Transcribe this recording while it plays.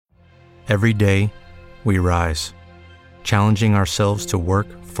Every day, we rise, challenging ourselves to work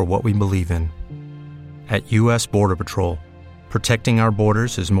for what we believe in. At U.S. Border Patrol, protecting our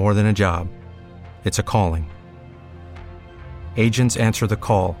borders is more than a job. It's a calling. Agents answer the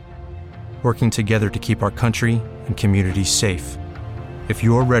call, working together to keep our country and communities safe. If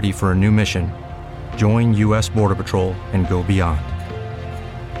you're ready for a new mission, join U.S. Border Patrol and go beyond.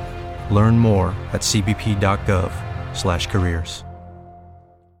 Learn more at cbp.gov/careers.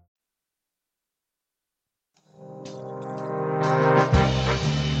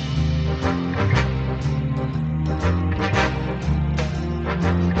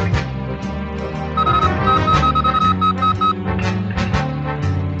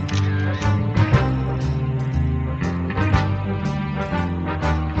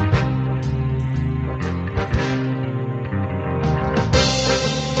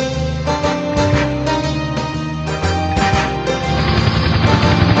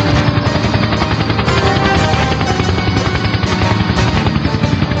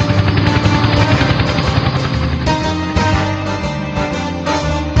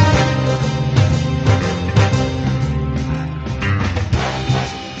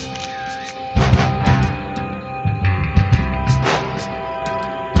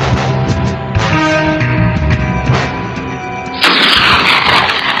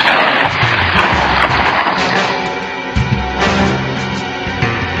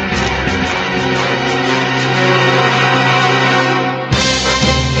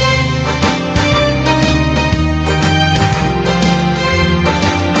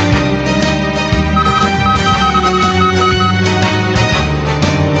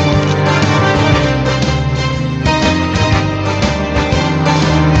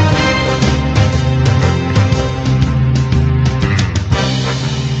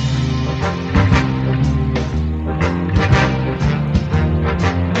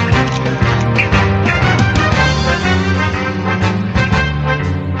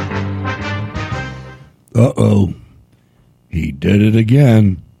 Uh-oh. He did it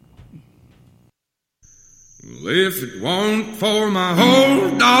again. Well, if it weren't for my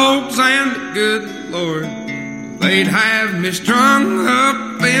old dogs and the good Lord, they'd have me strung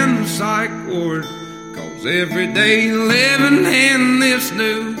up in the psych ward. 'Cause every day living in this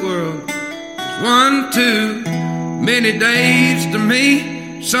new world is one too many days to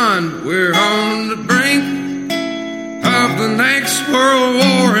me. Son, we're on the brink of the next world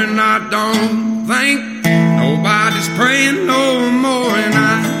war, and I don't think nobody's praying no more. And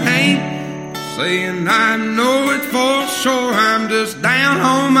I ain't saying I know it for sure. I'm just down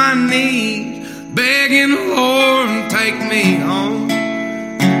on my knees begging the Lord to take me home.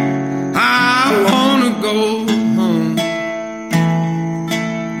 I wanna go home.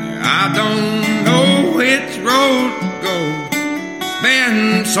 I don't know which road to go. It's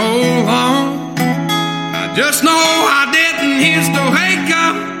been so long. I just know I didn't used to wake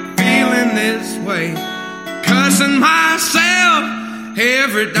up feeling this way, cussing myself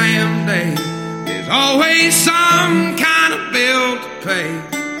every damn day. There's always some kind of bill to pay.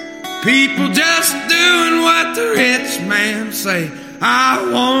 People just doing what the rich man say. I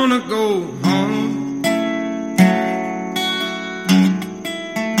wanna go home.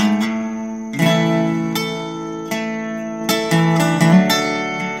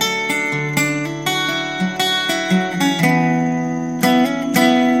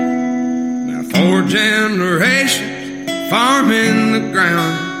 Generations farming the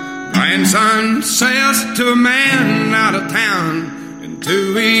ground. Grandson says to a man out of town, and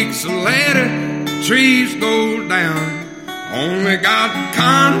 2 weeks later the trees go down. Only got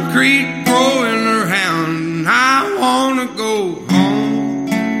concrete growing around. I wanna go home.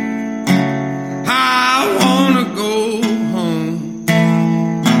 I wanna go home.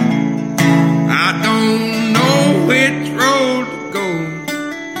 I don't know which road to go.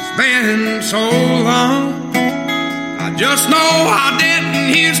 It's been so long. I just know I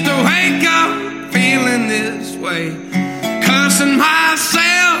didn't used to wake up feeling this way, cussing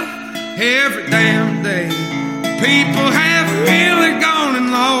myself every damn day. People have really gone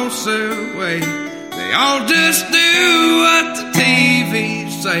and lost their way. They all just do what the TV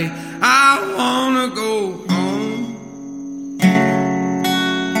say. I wanna go home.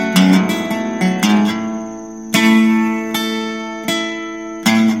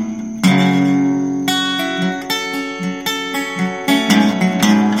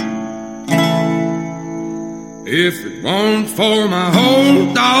 If it weren't for my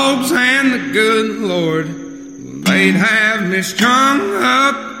old dogs and the good Lord, they'd have me strung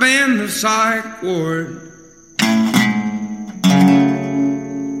up in the psych ward.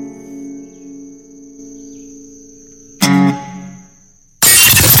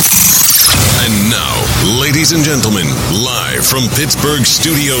 Ladies and gentlemen, live from Pittsburgh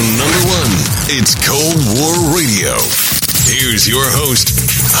Studio number 1, it's Cold War Radio. Here's your host,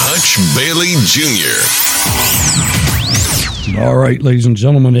 Hutch Bailey Jr. All right, ladies and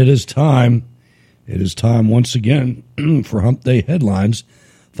gentlemen, it is time. It is time once again for Hump Day Headlines.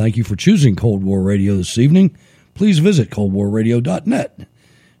 Thank you for choosing Cold War Radio this evening. Please visit coldwarradio.net.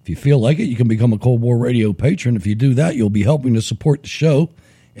 If you feel like it, you can become a Cold War Radio patron. If you do that, you'll be helping to support the show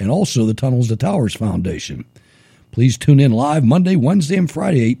and also the Tunnels to Towers Foundation. Please tune in live Monday, Wednesday, and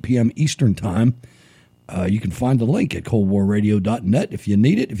Friday, 8 p.m. Eastern Time. You can find the link at coldwarradio.net if you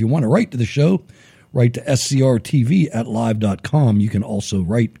need it. If you want to write to the show, write to scrtv@live.com. You can also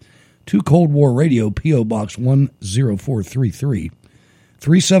write to Cold War Radio, P.O. Box 10433,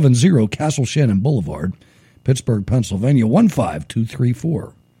 370 Castle Shannon Boulevard, Pittsburgh, Pennsylvania,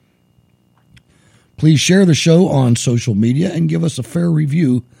 15234. Please share the show on social media and give us a fair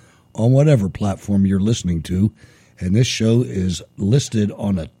review on whatever platform you're listening to. And this show is listed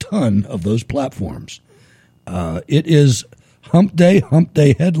on a ton of those platforms. It is Hump Day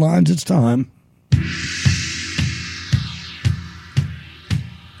Headlines. It's time.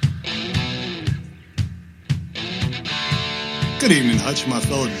 Good evening, Hutch, my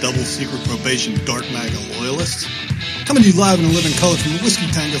fellow double-secret probation Dark MAGA loyalists. Coming to you live and in living color from the Whiskey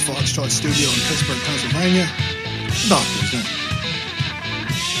Tango Foxtrot studio in Pittsburgh, Pennsylvania. The doctor's in.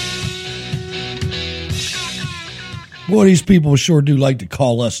 Boy, these people sure do like to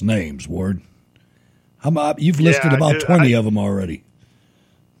call us names, Ward. You've listed about 20 of them already.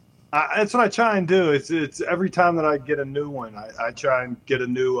 That's what I try and do. It's every time that I get a new one, I try and get a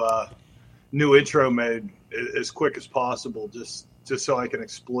new intro made as quick as possible, just so I can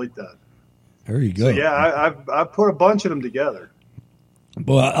exploit that. There you go. So, I put a bunch of them together.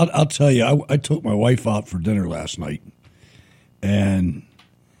 Well, I'll tell you, I took my wife out for dinner last night, and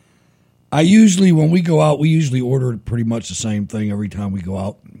when we go out, we usually order pretty much the same thing every time we go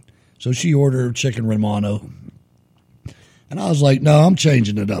out. So she ordered chicken Romano, and I was like, no, I'm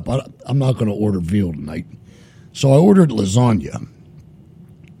changing it up. I'm not going to order veal tonight. So I ordered lasagna.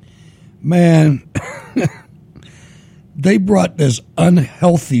 Man, they brought this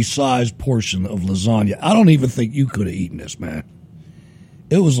unhealthy sized portion of lasagna. I don't even think you could have eaten this, man.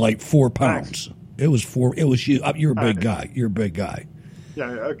 It was like 4 pounds. It was huge. You're a big guy. You're a big guy. Yeah,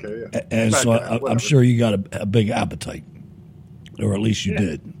 okay, yeah. And so I'm sure you got a big appetite, or at least you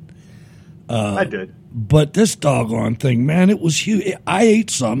did. I did. But this doggone thing, man, it was huge. I ate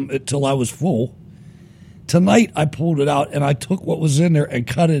some until I was full. Tonight, I pulled it out, and I took what was in there and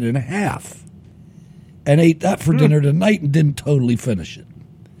cut it in half and ate that for dinner tonight and didn't totally finish it.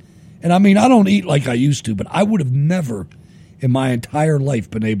 And, I mean, I don't eat like I used to, but I would have never in my entire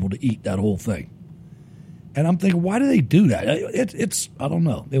life been able to eat that whole thing. And I'm thinking, why do they do that? It's I don't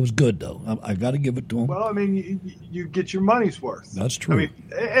know. It was good, though. I got to give it to them. Well, I mean, you get your money's worth. That's true. I mean,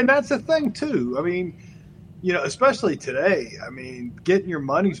 and that's the thing, too. I mean, especially today, I mean, getting your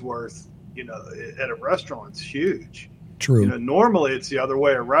money's worth, at a restaurant's huge. True. Normally it's the other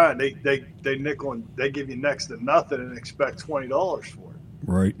way around. They nickel and they give you next to nothing and expect $20 for it.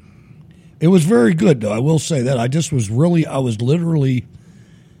 Right. It was very good, though. I will say that. I was literally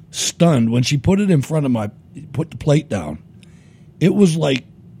stunned when she put it in front of put the plate down. It was like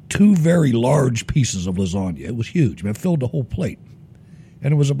 2 very large pieces of lasagna. It was huge, man. It filled the whole plate.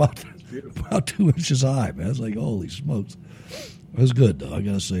 And it was about 2 inches high, man. I was like, holy smokes. It was good, though. I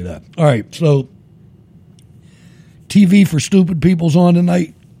got to say that. All right, so TV for stupid people's on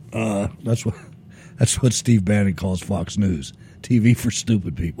tonight. That's what Steve Bannon calls Fox News. TV for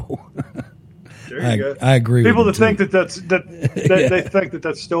stupid people. There you go. I agree. People with that think too. they think that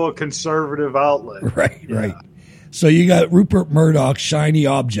that's still a conservative outlet. Right, Yeah. right. So you got Rupert Murdoch's shiny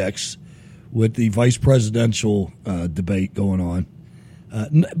objects with the vice presidential debate going on.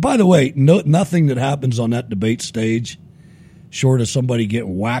 By the way, nothing that happens on that debate stage, short of somebody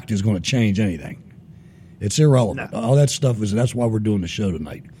getting whacked, is going to change anything. It's irrelevant. No. All that stuff that's why we're doing the show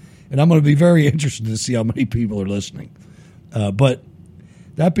tonight. And I'm going to be very interested to see how many people are listening. But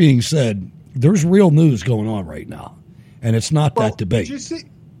that being said, there's real news going on right now, and it's not that debate.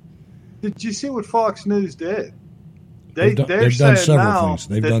 Did you see what Fox News did? They've done several things.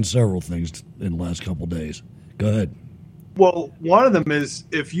 They've done several things in the last couple of days. Go ahead. Well, one of them is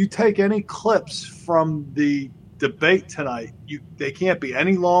if you take any clips from the debate tonight, they can't be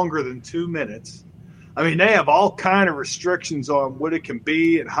any longer than 2 minutes. I mean, they have all kind of restrictions on what it can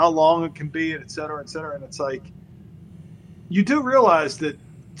be and how long it can be, and et cetera, et cetera. And it's like, you do realize that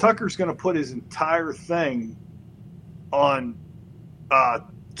Tucker's going to put his entire thing on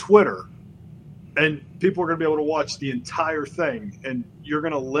Twitter, and people are going to be able to watch the entire thing, and you're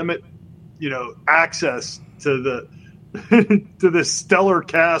going to limit access to the to the stellar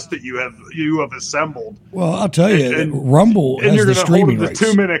cast that you have assembled. Well, I'll tell you, Rumble has the streaming rights.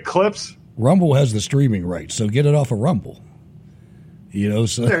 2-minute clips. Rumble has the streaming rights, so get it off of Rumble.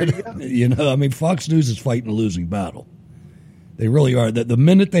 So there you go. Fox News is fighting a losing battle. They really are. The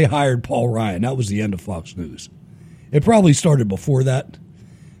minute they hired Paul Ryan, that was the end of Fox News. It probably started before that,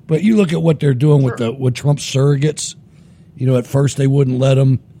 but you look at what they're doing with Trump's surrogates. At first they wouldn't let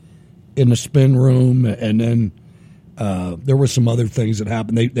them in the spin room, and then there were some other things that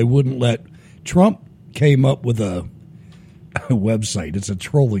happened. They wouldn't let Trump came up with a website. It's a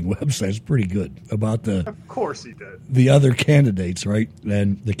trolling website. It's pretty good about Of course he did. The other candidates, right?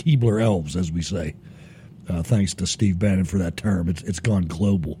 And the Keebler elves, as we say. Thanks to Steve Bannon for that term. It's gone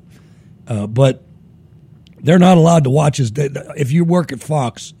global. But they're not allowed to watch if you work at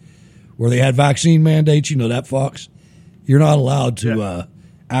Fox, where they had vaccine mandates, that Fox, you're not allowed to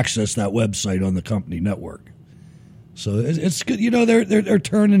access that website on the company network. So it's good. They're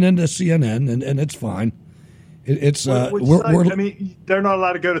turning into CNN, and it's fine. It's they're not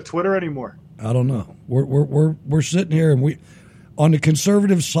allowed to go to Twitter anymore. I don't know. We're sitting here, and on the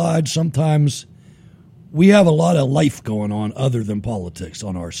conservative side, sometimes we have a lot of life going on other than politics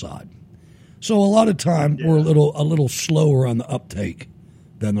on our side. So a lot of time we're a little slower on the uptake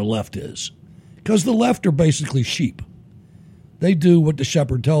than the left is, because the left are basically sheep. They do what the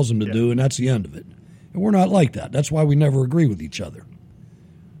shepherd tells them to do, and that's the end of it. And we're not like that. That's why we never agree with each other.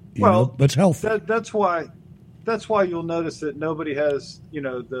 But it's healthy. That's why you'll notice that nobody has,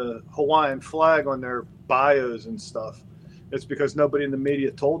 the Hawaiian flag on their bios and stuff. It's because nobody in the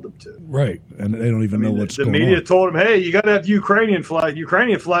media told them to. Right, and they don't even know what's going on. The media told them, hey, you got to have Ukrainian flag.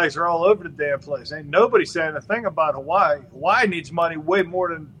 Ukrainian flags are all over the damn place. Ain't nobody saying a thing about Hawaii. Hawaii needs money way more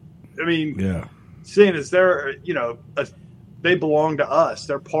than, seeing as they're, they belong to us.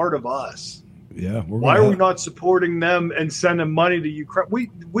 They're part of us. Yeah. Why are we not supporting them and sending money to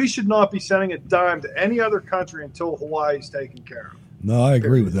Ukraine? We should not be sending a dime to any other country until Hawaii's taken care of. No, I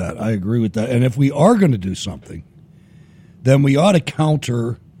agree with that. And if we are going to do something, then we ought to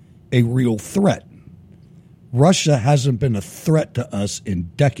counter a real threat. Russia hasn't been a threat to us in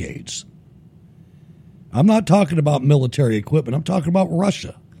decades. I'm not talking about military equipment. I'm talking about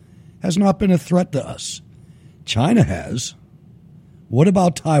Russia. Has not been a threat to us. China has. What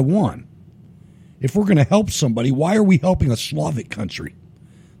about Taiwan? If we're going to help somebody, why are we helping a Slavic country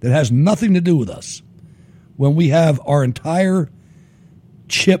that has nothing to do with us when we have our entire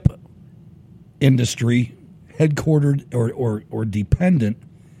chip industry headquartered or dependent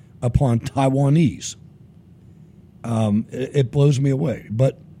upon Taiwanese? It blows me away.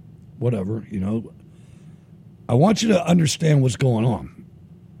 But whatever, I want you to understand what's going on.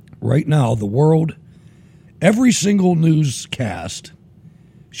 Right now, the world, every single newscast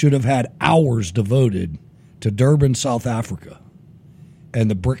should have had hours devoted to Durban, South Africa,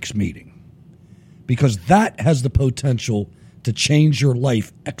 and the BRICS meeting, because that has the potential to change your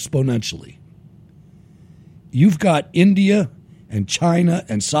life exponentially. You've got India and China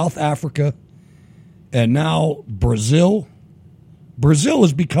and South Africa and now Brazil. Brazil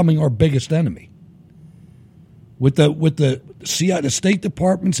is becoming our biggest enemy. With the State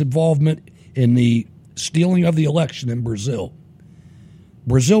Department's involvement in the stealing of the election in Brazil.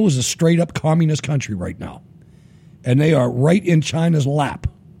 Brazil is a straight-up communist country right now, and they are right in China's lap.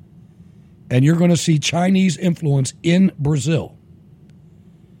 And you're going to see Chinese influence in Brazil.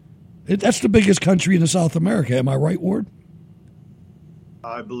 That's the biggest country in South America. Am I right, Ward?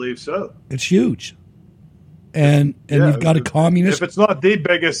 I believe so. It's huge. And you've got a communist. If it's not the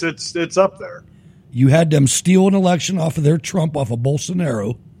biggest, it's up there. You had them steal an election off of their Trump, off of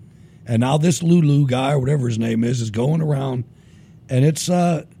Bolsonaro, and now this Lulu guy, or whatever his name is going around. And it's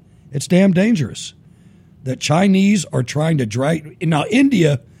damn dangerous that Chinese are trying to drag. Now,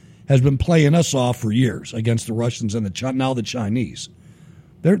 India has been playing us off for years against the Russians and now the Chinese.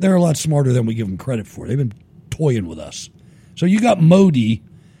 They're a lot smarter than we give them credit for. They've been toying with us. So you got Modi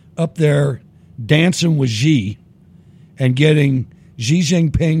up there dancing with Xi and getting Xi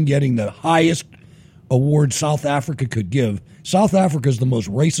Jinping getting the highest award South Africa could give. South Africa is the most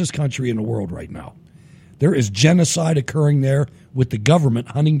racist country in the world right now. There is genocide occurring there with the government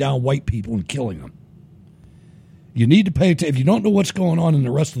hunting down white people and killing them. You need to pay attention. If you don't know what's going on in the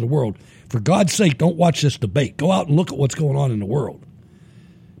rest of the world, for God's sake, don't watch this debate. Go out and look at what's going on in the world.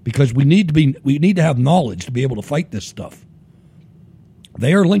 Because we need to have knowledge to be able to fight this stuff.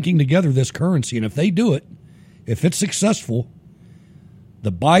 They are linking together this currency, and if they do it, if it's successful,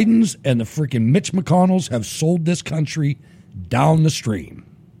 the Bidens and the freaking Mitch McConnells have sold this country down the stream.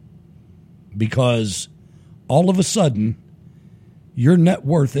 Because all of a sudden, your net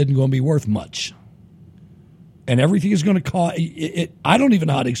worth isn't going to be worth much. And everything is going to cost. I don't even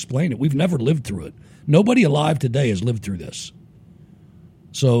know how to explain it. We've never lived through it. Nobody alive today has lived through this.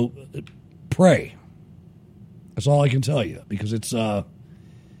 So pray. That's all I can tell you, because it's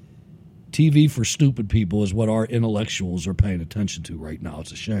TV for stupid people is what our intellectuals are paying attention to right now.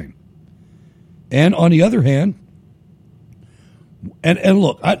 It's a shame. And on the other hand, and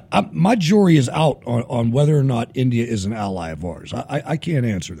look, my jury is out on whether or not India is an ally of ours. I can't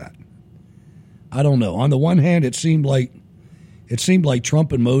answer that. I don't know. On the one hand, it seemed like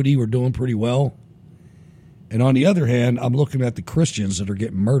Trump and Modi were doing pretty well. And on the other hand, I'm looking at the Christians that are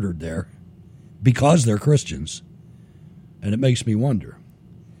getting murdered there because they're Christians. And it makes me wonder.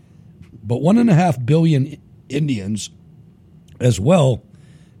 But 1.5 billion Indians, as well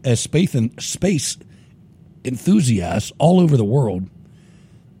as space enthusiasts all over the world,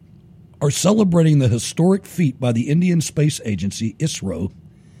 are celebrating the historic feat by the Indian Space Agency, ISRO,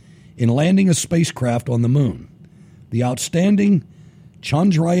 in landing a spacecraft on the moon. The outstanding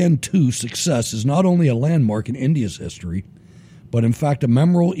Chandrayaan-2 success is not only a landmark in India's history, but in fact a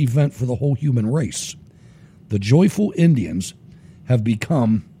memorable event for the whole human race. The joyful Indians have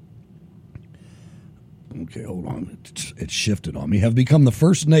become... Okay, hold on. It shifted on me. Have become the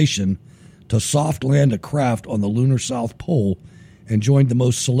first nation to soft land a craft on the lunar South Pole and joined the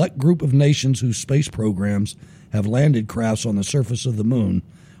most select group of nations whose space programs have landed crafts on the surface of the moon,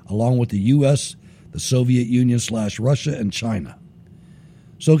 along with the U.S., the Soviet Union / Russia, and China.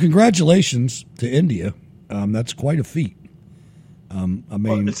 So congratulations to India. That's quite a feat. I mean,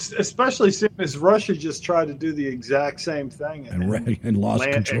 well, especially seeing as Russia just tried to do the exact same thing and lost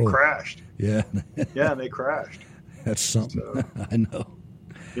control and crashed. Yeah, yeah, they crashed. That's something. So, I know.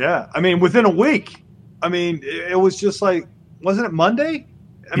 Yeah, I mean, within a week. I mean, it was just like, wasn't it Monday?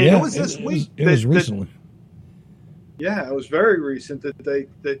 I mean, it was this week. It was recently. Yeah, it was very recent that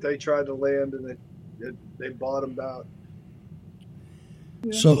they tried to land and they bottomed out.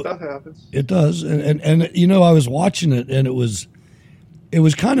 Yeah, so stuff happens. It does, and you know, I was watching it, and it was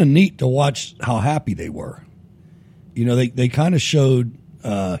kind of neat to watch how happy they were. You know, they kind of showed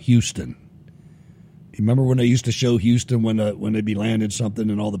Houston. You remember when they used to show Houston when they'd be landing something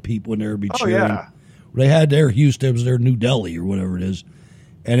and all the people in there would be cheering? Oh, yeah. They had their Houston, it was their New Delhi or whatever it is.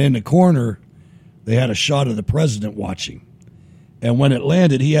 And in the corner, they had a shot of the president watching. And when it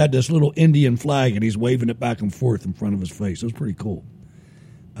landed, he had this little Indian flag, and he's waving it back and forth in front of his face. It was pretty cool.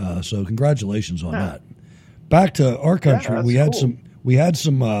 So congratulations on that. Back to our country, we had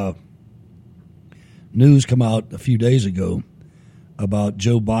some news come out a few days ago about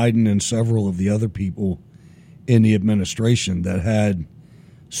Joe Biden and several of the other people in the administration that had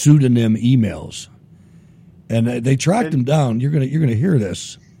pseudonym emails, and they tracked them down. You're gonna hear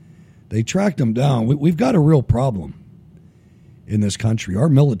this. They tracked them down. We've got a real problem in this country. Our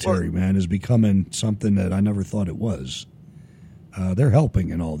military, man, is becoming something that I never thought it was. They're helping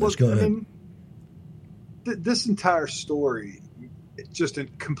in all this. Go ahead. I mean, this entire story, it just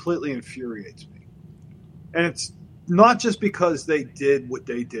completely infuriates me, and it's not just because they did what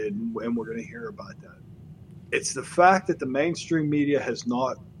they did, and we're going to hear about that. It's the fact that the mainstream media has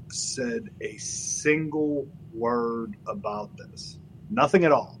not said a single word about this. Nothing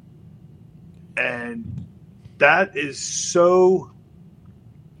at all. And that is so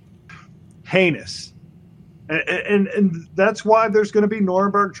heinous. And that's why there's going to be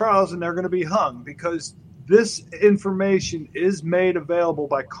Nuremberg trials and they're going to be hung, because this information is made available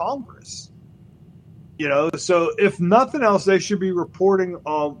by Congress. You know, so if nothing else, they should be reporting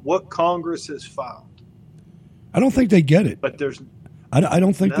on what Congress has found. I don't think they get it. But I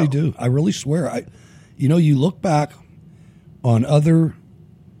don't think they do. I really swear. You look back on other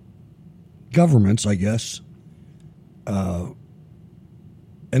governments, I guess, and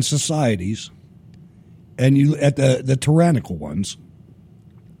societies, and you at the tyrannical ones,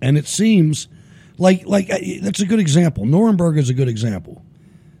 and it seems like that's a good example. Nuremberg is a good example.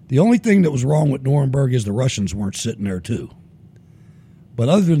 The only thing that was wrong with Nuremberg is the Russians weren't sitting there too. But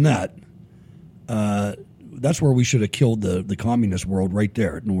other than that, that's where we should have killed the communist world right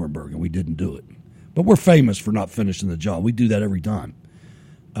there at Nuremberg, and we didn't do it. But we're famous for not finishing the job. We do that every time.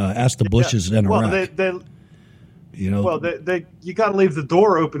 Ask the Bushes in Iraq. You got to leave the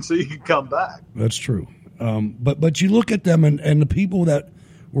door open so you can come back. That's true. But you look at them and the people that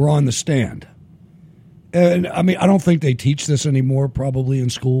were on the stand. And I mean, I don't think they teach this anymore probably in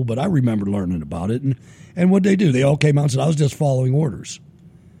school, but I remember learning about it. And what they do, they all came out and said, I was just following orders.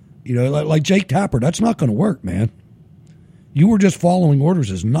 You know, like Jake Tapper, that's not going to work, man. You were just following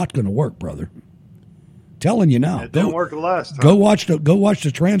orders is not going to work, brother. Telling you now. It didn't work the last time. Go watch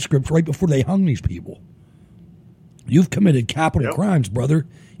the transcripts right before they hung these people. You've committed capital crimes, brother.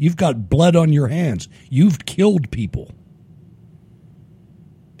 You've got blood on your hands. You've killed people.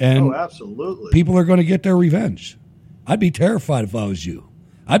 And absolutely. People are going to get their revenge. I'd be terrified if I was you.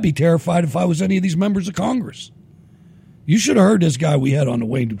 I'd be terrified if I was any of these members of Congress. You should have heard this guy we had on the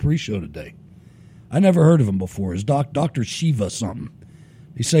Wayne Dupree show today. I never heard of him before. It's Dr. Shiva something.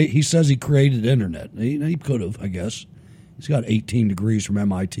 He says he created the internet. He could have, I guess. He's got 18 degrees from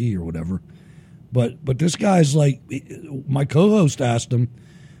MIT or whatever. But this guy's like, my co-host asked him,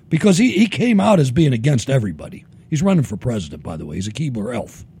 because he came out as being against everybody. He's running for president, by the way. He's a Keebler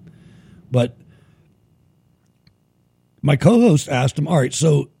elf. But my co-host asked him, all right,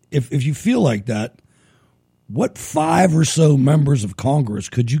 so if you feel like that, what 5 or so members of Congress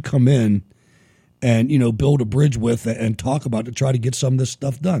could you come in and, build a bridge with and talk about to try to get some of this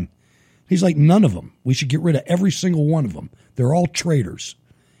stuff done? He's like, none of them. We should get rid of every single one of them. They're all traitors.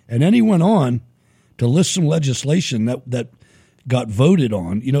 And then he went on to list some legislation that got voted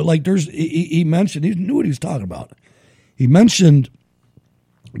on. He mentioned, he knew what he was talking about. He mentioned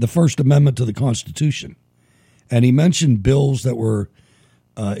the First Amendment to the Constitution. And he mentioned bills that were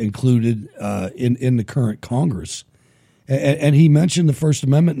included in the current Congress. And he mentioned the First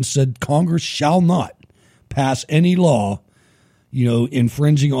Amendment and said Congress shall not pass any law,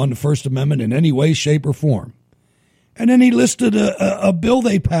 infringing on the First Amendment in any way, shape, or form. And then he listed a bill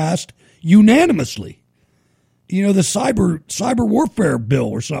they passed unanimously. The cyber warfare bill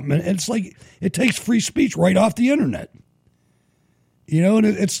or something. And it's like it takes free speech right off the internet. And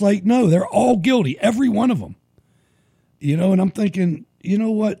it's like, no, they're all guilty, every one of them. And I'm thinking, you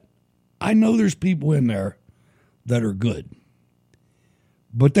know what? I know there's people in there that are good.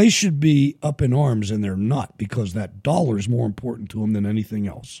 But they should be up in arms, and they're not, because that dollar is more important to them than anything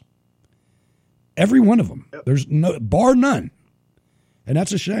else. Every one of them. Yep. There's no, bar none. And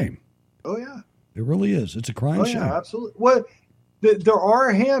that's a shame. Oh, yeah. It really is. It's a crying shame. Yeah, absolutely. Well, there are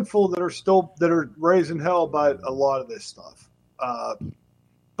a handful that are raising hell about a lot of this stuff.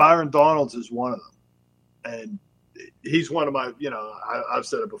 Byron Donalds is one of them. And he's one of my, I've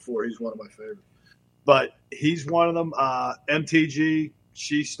said it before, he's one of my favorites. But he's one of them. MTG,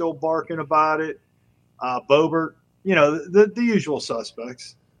 she's still barking about it. Boebert, the usual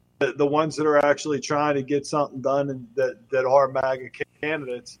suspects, the ones that are actually trying to get something done and that are MAGA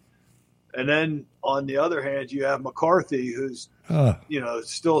candidates. And then on the other hand, you have McCarthy, who's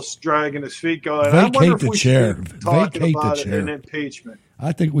still dragging his feet, going, vacate the chair. Vacate the chair. An impeachment.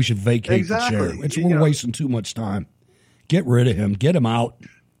 I think we should vacate the chair. We're wasting too much time. Get rid of him. Get him out.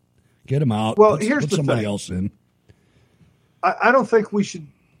 Get him out. Well, put somebody else in. I don't think we should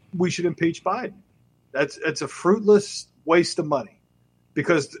impeach Biden. It's a fruitless waste of money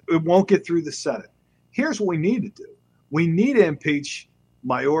because it won't get through the Senate. Here's what we need to do. We need to impeach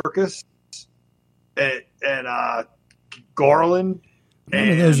Mayorkas and Garland. None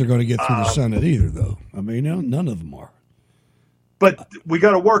of those are going to get through the Senate either, though. I mean, none of them are. But we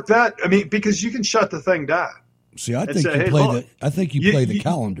got to work that. I mean, because you can shut the thing down. See, I think you play the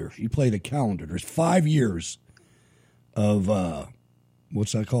calendar. You play the calendar. There's 5 years of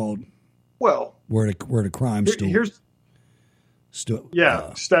what's that called? Well, where the crime still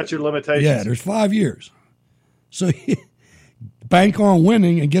statute of limitations. Yeah, there's 5 years. So bank on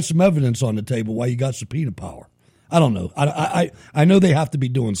winning and get some evidence on the table while you got subpoena power. I don't know. I know they have to be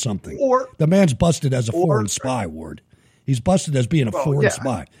doing something. Or the man's busted as a foreign spy, Ward. He's busted as being a foreign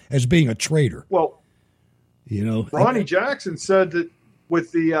spy, as being a traitor. Well, Ronnie Jackson said that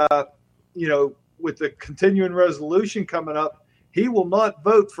with the with the continuing resolution coming up, he will not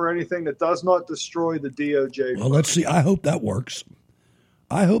vote for anything that does not destroy the DOJ. Well, let's see. I hope that works.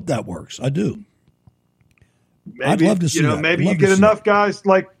 I do. Maybe, I'd love to see that. Maybe you get enough guys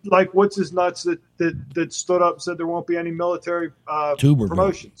like what's his nuts that stood up and said there won't be any military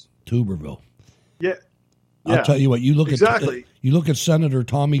promotions. Tuberville. Yeah. I'll tell you what. You look at Senator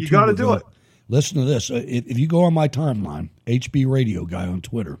Tommy. You got to do it. Listen to this. If you go on my timeline, HB Radio Guy on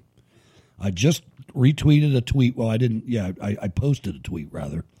Twitter, I just retweeted a tweet. Well, I didn't. Yeah, I posted a tweet,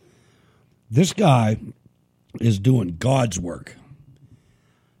 rather. This guy is doing God's work.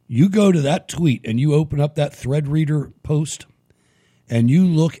 You go to that tweet and you open up that thread reader post and you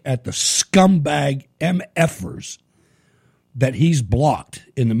look at the scumbag MFers that he's blocked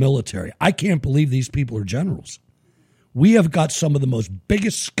in the military. I can't believe these people are generals. We have got some of the most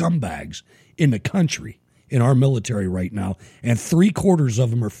biggest scumbags in the country in our military right now, and 3/4 of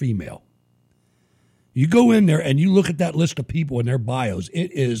them are female. You go in there and you look at that list of people in their bios.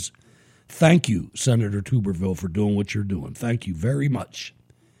 It is, thank you, Senator Tuberville, for doing what you're doing. Thank you very much.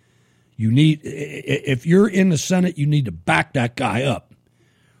 You need, if you're in the Senate, you need to back that guy up,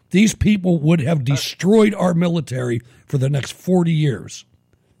 These people would have destroyed our military for the next 40 years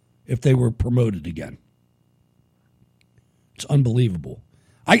if they were promoted again. It's unbelievable.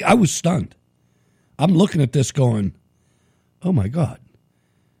 I was stunned. I'm looking at this going, oh, my God.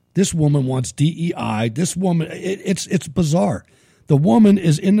 This woman wants DEI. This woman, it's bizarre. The woman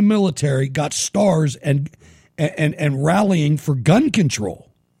is in the military, got stars, and rallying for gun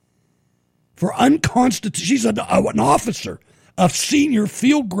control. For unconstitutional, she's an officer, a senior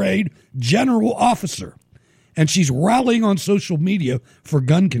field grade general officer, and she's rallying on social media for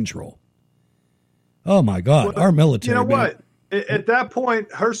gun control. Oh my God, our military. You know what? At that point,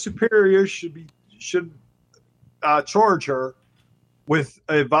 her superiors should charge her with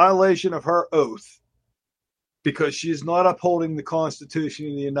a violation of her oath because she is not upholding the Constitution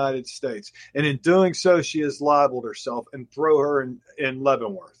of the United States. And in doing so, she has libeled herself, and throw her in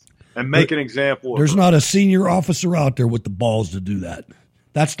Leavenworth and make an example of her. There's not a senior officer out there with the balls to do that.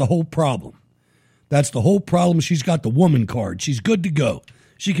 That's the whole problem. That's the whole problem. She's got the woman card. She's good to go.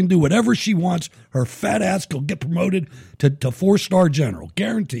 She can do whatever she wants. Her fat ass will get promoted to 4-star general.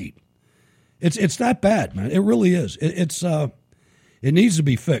 Guaranteed. It's that bad, man. It really is. It needs to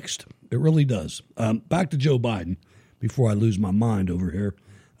be fixed. It really does. Back to Joe Biden before I lose my mind over here.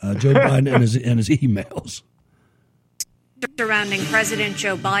 Joe Biden and his emails. Surrounding President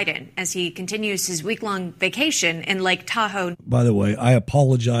Joe Biden as he continues his week-long vacation in Lake Tahoe. By the way, I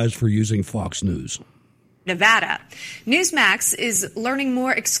apologize for using Fox News. Nevada. Newsmax is learning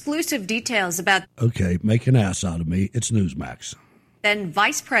more exclusive details about. Okay, make an ass out of me. It's Newsmax. Then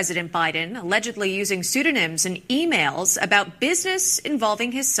Vice President Biden allegedly using pseudonyms and emails about business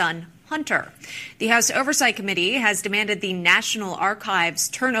involving his son, Hunter. The House Oversight Committee has demanded the National Archives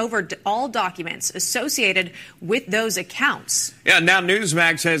turn over all documents associated with those accounts. Yeah, now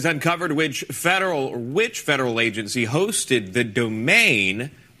Newsmax has uncovered which federal agency hosted the domain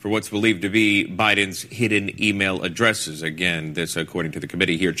for what's believed to be Biden's hidden email addresses. Again, this according to the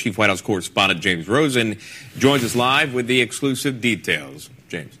committee here. Chief White House correspondent James Rosen joins us live with the exclusive details.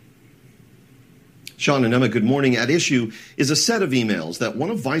 James. Sean and Emma, good morning. At issue is a set of emails that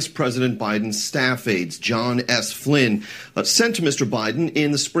one of Vice President Biden's staff aides, John S. Flynn, sent to Mr. Biden in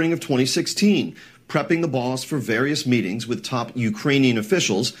the spring of 2016, prepping the boss for various meetings with top Ukrainian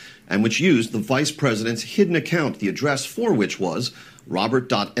officials, and which used the vice president's hidden account, the address for which was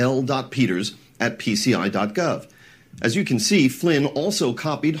robert.l.peters@pci.gov. As you can see, Flynn also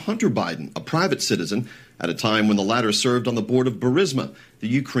copied Hunter Biden, a private citizen, at a time when the latter served on the board of Burisma, the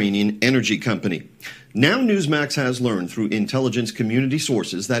Ukrainian energy company. Now Newsmax has learned through intelligence community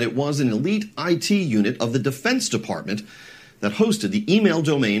sources that it was an elite IT unit of the Defense Department that hosted the email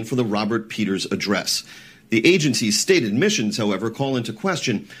domain for the Robert Peters address. The agency's stated missions, however, call into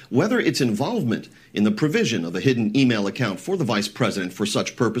question whether its involvement in the provision of a hidden email account for the vice president for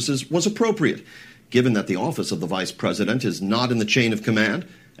such purposes was appropriate, given that the office of the vice president is not in the chain of command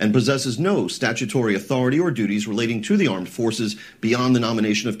and possesses no statutory authority or duties relating to the armed forces beyond the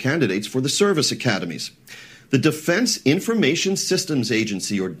nomination of candidates for the service academies. The Defense Information Systems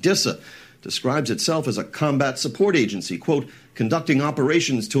Agency, or DISA, describes itself as a combat support agency, quote, conducting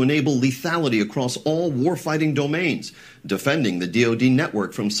operations to enable lethality across all warfighting domains, defending the DoD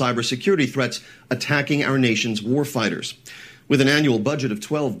network from cybersecurity threats attacking our nation's warfighters. With an annual budget of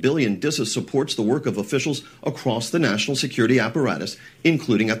 $12 billion, DISA supports the work of officials across the national security apparatus,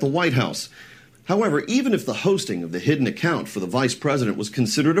 including at the White House. However, even if the hosting of the hidden account for the vice president was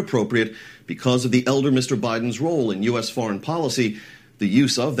considered appropriate because of the elder Mr. Biden's role in U.S. foreign policy, the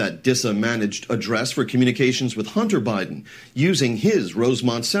use of that DISA-managed address for communications with Hunter Biden, using his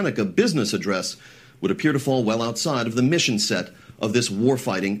Rosemont Seneca business address, would appear to fall well outside of the mission set of this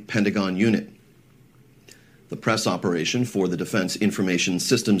warfighting Pentagon unit. The press operation for the Defense Information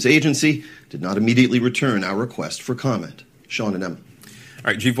Systems Agency did not immediately return our request for comment. Sean and Emma. All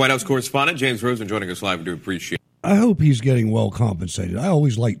right, Chief White House correspondent James Rosen joining us live. We do appreciate it. I hope he's getting well compensated. I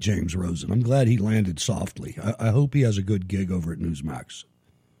always liked James Rosen. I'm glad he landed softly. I hope he has a good gig over at Newsmax.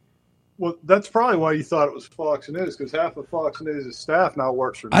 Well, that's probably why you thought it was Fox News, because half of Fox News' staff now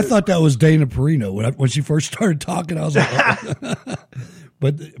works for Newsmax. I thought that was Dana Perino. When she first started talking, I was like, oh.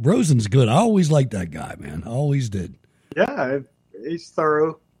 But Rosen's good. I always liked that guy, man. I always did. Yeah, he's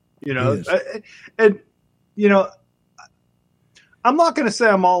thorough. You know, and you know, I'm not going to say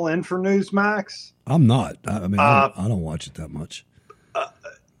I'm all in for Newsmax. I'm not. I mean, I don't watch it that much.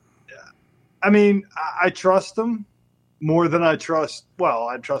 I mean, I trust them more than I trust. Well,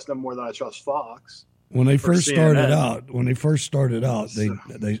 I trust them more than I trust Fox. When they first started out,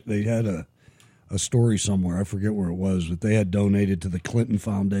 they had a story somewhere. I forget where it was, but they had donated to the Clinton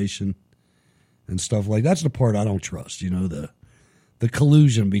Foundation and stuff like that. That's the part I don't trust. You know, the the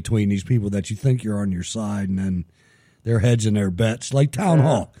collusion between these people that you think you're on your side, and then their heads in their bets, like Town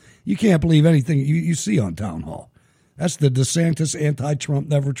Hall. You can't believe anything you see on Town Hall. That's the DeSantis anti-Trump,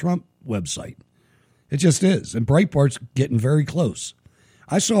 never Trump website. It just is. And Breitbart's getting very close.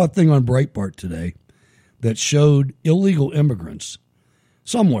 I saw a thing on Breitbart today that showed illegal immigrants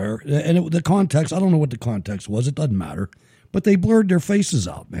somewhere, and the context, I don't know what the context was, it doesn't matter, but they blurred their faces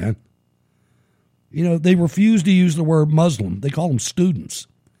out, man. You know, they refuse to use the word Muslim. They call them students.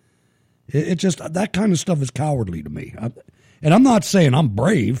 It just, that kind of stuff is cowardly to me. And I'm not saying I'm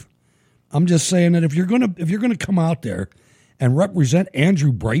brave. I'm just saying that if you're gonna come out there and represent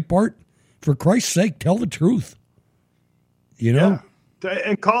Andrew Breitbart, for Christ's sake, tell the truth. You know? Yeah.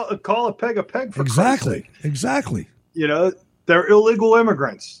 And call a peg for Christ's sake. Exactly. You know, they're illegal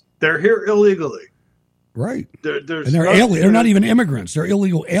immigrants. They're here illegally. Right. They're alien. They're not even immigrants. They're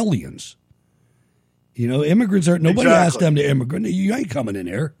illegal aliens. You know, immigrants are, nobody asked them to immigrant. You ain't coming in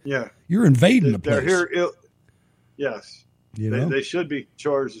here. Yeah. You're invading the place. They're here. Yes. You know? They should be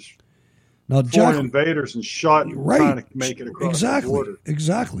charged as now, foreign invaders and shot trying to make it across the border.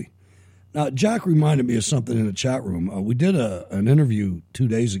 Exactly. Now, Jack reminded me of something in the chat room. We did an interview 2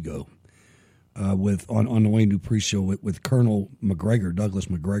 days ago on the Wayne Dupree show with Colonel McGregor, Douglas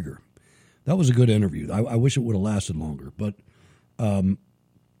McGregor. That was a good interview. I wish it would have lasted longer, but I'm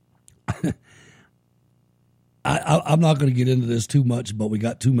not going to get into this too much, but we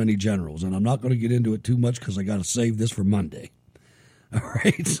got too many generals, and I'm not going to get into it too much because I got to save this for Monday. All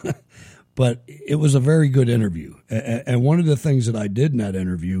right? But it was a very good interview. And one of the things that I did in that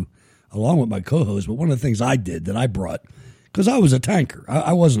interview, along with my co-host, but one of the things I did that I brought, because I was a tanker.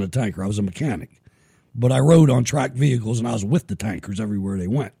 I wasn't a tanker. I was a mechanic. But I rode on tracked vehicles, and I was with the tankers everywhere they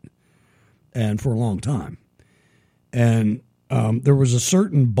went, and for a long time. And there was a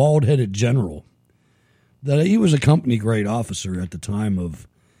certain bald-headed general that he was a company-grade officer at the time of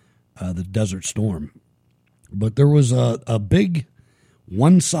the Desert Storm. But there was a big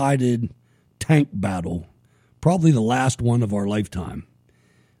one-sided tank battle, probably the last one of our lifetime,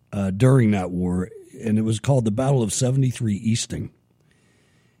 during that war, and it was called the Battle of 73 Easting.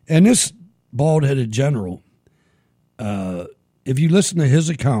 And this bald-headed general, if you listen to his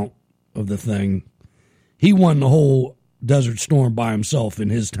account of the thing, he won the whole Desert Storm by himself in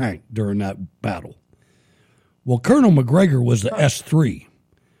his tank during that battle. Well, Colonel McGregor was the S3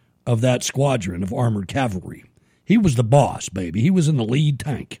 of that squadron of armored cavalry. He was the boss, baby. He was in the lead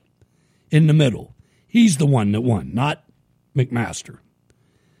tank, in the middle. He's the one that won, not McMaster.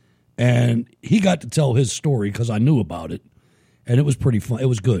 And he got to tell his story because I knew about it, and it was pretty fun. It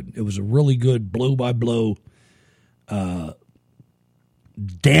was good. It was a really good blow-by-blow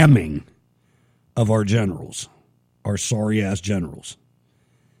damning of our generals, our sorry-ass generals.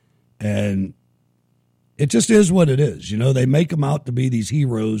 And it just is what it is. You know, they make them out to be these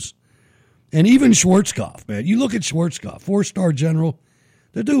heroes. And even Schwarzkopf, man. You look at Schwarzkopf, 4-star general.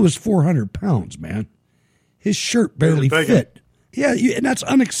 The dude was 400 pounds, man. His shirt barely fit. Yeah, and that's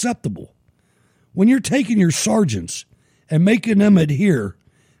unacceptable. When you're taking your sergeants and making them adhere,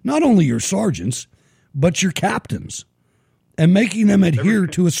 not only your sergeants, but your captains, and making them adhere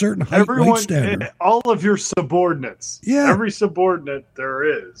to a certain height weight standard. All of your subordinates. Yeah. Every subordinate there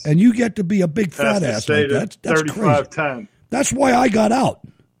is. And you get to be a big fat ass like that. That's 35-10. That's why I got out.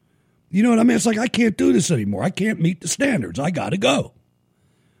 You know what I mean? It's like, I can't do this anymore. I can't meet the standards. I got to go.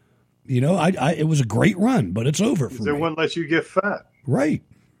 You know, it was a great run, but it's over for me. They wouldn't let you get fat. Right.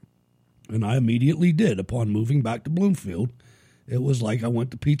 And I immediately did. Upon moving back to Bloomfield, it was like I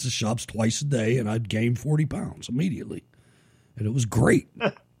went to pizza shops twice a day, and I'd gain 40 pounds immediately. And it was great.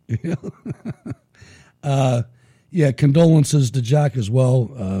 Yeah, condolences to Jack as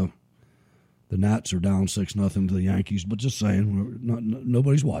well. The Nats are down 6-0 to the Yankees, but just saying,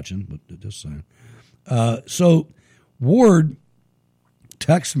 nobody's watching, but just saying. So Ward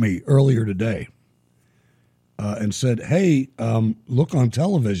texted me earlier today and said, hey, look on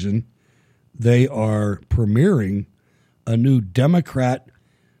television. They are premiering a new Democrat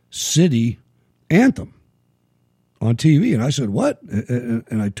city anthem on TV. And I said, what?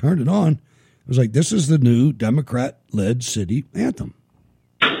 And I turned it on. It was like, this is the new Democrat-led city anthem.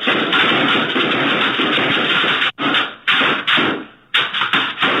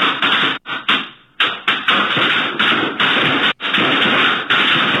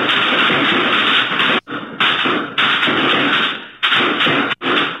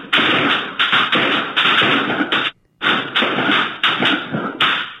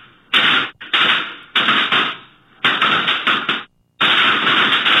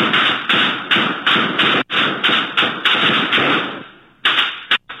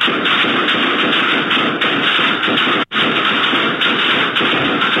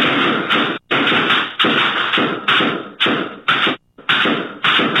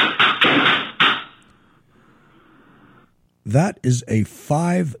 That is a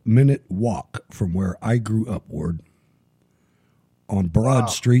 5-minute walk from where I grew up, Ward, on Broad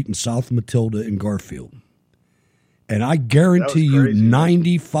Street in South Matilda in Garfield. And I guarantee you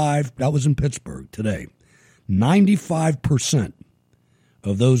 95, that was in Pittsburgh today, 95%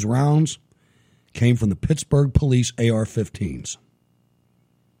 of those rounds came from the Pittsburgh police AR-15s.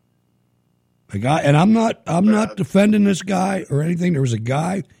 A guy, and I'm not defending this guy or anything. There was a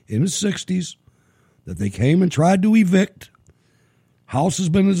guy in his 60s that they came and tried to evict. House has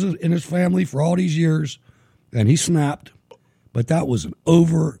been in his family for all these years, and he snapped. But that was an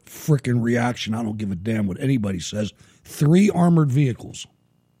over-frickin' reaction. I don't give a damn what anybody says. 3 armored vehicles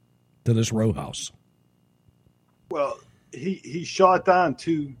to this row house. Well, he shot down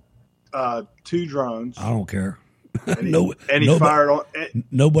two drones. I don't care.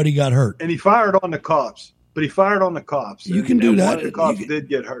 Nobody got hurt. And he fired on the cops. But he fired on the cops. You can do that. One of the cops did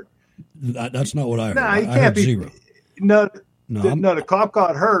get hurt. That's not what I heard. No, he I can't heard be. zero. No, the cop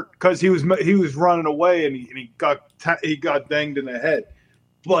got hurt because he was running away and he got dinged in the head.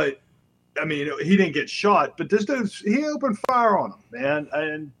 But I mean, he didn't get shot. But this dude, he opened fire on him, man.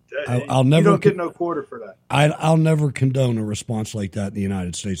 And I'll never you don't get no quarter for that. I'll never condone a response like that in the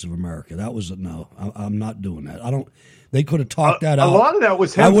United States of America. That was no. I'm not doing that. I don't. They could have talked that out. A lot of that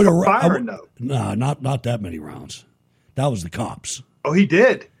was him firing, though. No, not that many rounds. That was the cops. Oh, he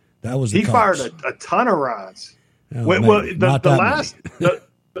did. That was the cops. He fired a ton of rounds. Okay.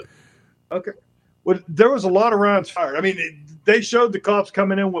 Well, there was a lot of rounds fired. I mean, they showed the cops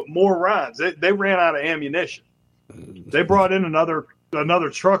coming in with more rounds. They ran out of ammunition. They brought in another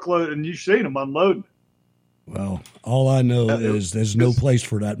truckload, and you've seen them unloading. Well, all I know is there's no place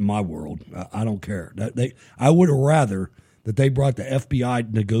for that in my world. I don't care. I would have rather that they brought the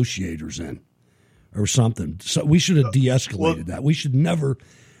FBI negotiators in or something. So we should have de-escalated that. We should never.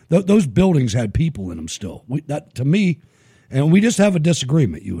 Those buildings had people in them still. That to me, and we just have a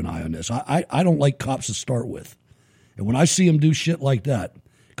disagreement, you and I, on this. I don't like cops to start with, and when I see them do shit like that,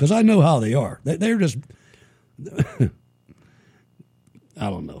 because I know how they are. They're just. I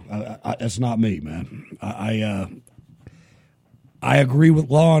don't know. That's not me, man. I agree with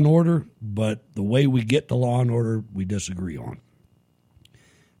law and order, but the way we get to law and order, we disagree on.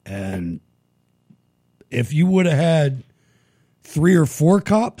 And if you would have had 3 or 4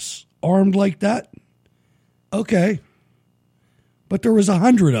 cops armed like that, okay. But there was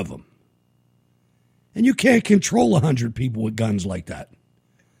 100 of them. And you can't control 100 people with guns like that.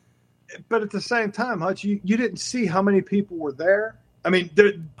 But at the same time, Hutch, you didn't see how many people were there. I mean,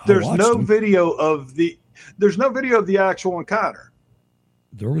 there's no video of the actual encounter.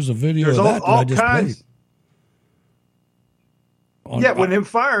 There was a video of that I just played. When him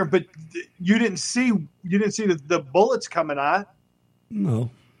firing, but you didn't see the bullets coming out.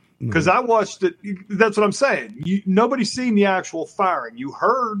 No. Because I watched it. That's what I'm saying. Nobody's seen the actual firing. You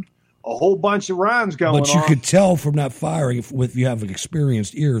heard a whole bunch of rounds going on. But you could tell from that firing, if you have an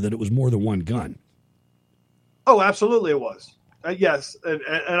experienced ear, that it was more than one gun. Oh, absolutely it was. Yes, and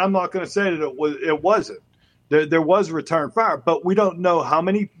I'm not going to say that it wasn't. There was return fire, but we don't know how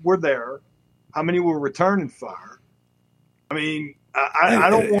many were there, how many were returning fire. I mean, I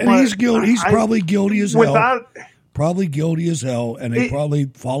don't want. And he's guilty. He's probably guilty as hell. Probably guilty as hell, and they probably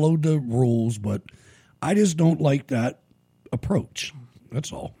followed the rules. But I just don't like that approach.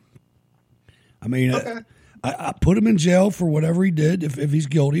 That's all. I mean, okay. I put him in jail for whatever he did. If he's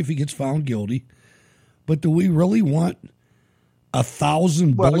guilty, if he gets found guilty. But do we really want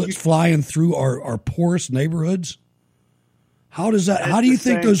 1,000 bullets flying through our poorest neighborhoods? How does that? How do you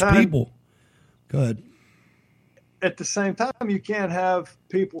think those people? Go ahead. At the same time, you can't have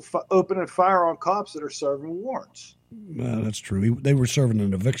people opening fire on cops that are serving warrants. Well, that's true. They were serving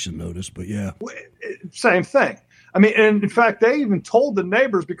an eviction notice, but yeah. Same thing. I mean, and in fact, they even told the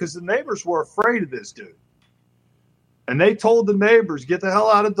neighbors, because the neighbors were afraid of this dude. And they told the neighbors, get the hell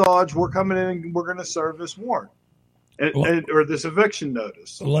out of Dodge. We're coming in and we're going to serve this warrant. Or this eviction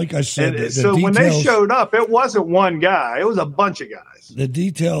notice. Like I said, when they showed up, it wasn't one guy; it was a bunch of guys. The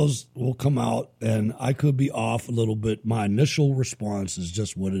details will come out, and I could be off a little bit. My initial response is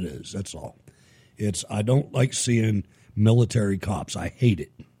just what it is. That's all. I don't like seeing military cops. I hate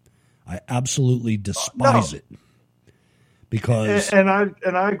it. I absolutely despise it. Because and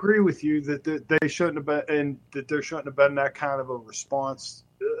I agree with you that they shouldn't have been, and that there shouldn't have been that kind of a response.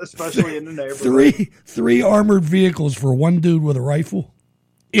 Especially in the neighborhood. Three armored vehicles for one dude with a rifle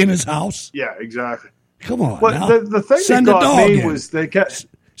in his house. Yeah, exactly. Come on. But now. The thing Send that got me in. was they kept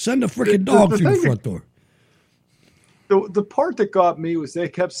send a freaking dog through the front door. The part that got me was they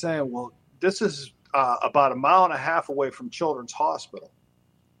kept saying, "Well, this is about 1.5 miles away from Children's Hospital,"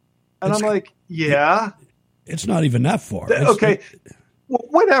 and I'm like, "Yeah." It's not even that far. Okay. Well,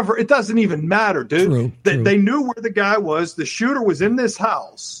 whatever. It doesn't even matter, dude. True. They knew where the guy was. The shooter was in this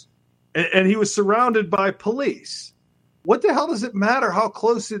house, and he was surrounded by police. What the hell does it matter how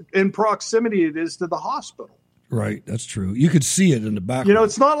close in proximity it is to the hospital? Right. That's true. You could see it in the background. You know,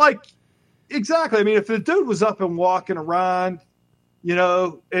 it's not like – exactly. I mean, if the dude was up and walking around, you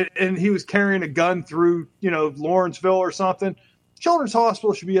know, and he was carrying a gun through, you know, Lawrenceville or something, Children's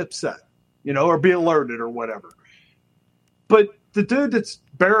Hospital should be upset, you know, or be alerted or whatever. But the dude that's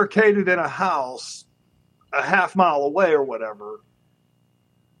barricaded in a house a half mile away or whatever,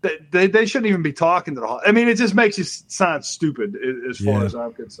 they shouldn't even be talking to the hospital. I mean, it just makes you sound stupid as far as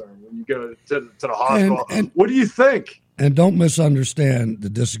I'm concerned when you go to the hospital. And what do you think? And don't misunderstand the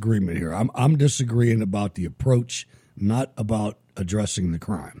disagreement here. I'm disagreeing about the approach, not about addressing the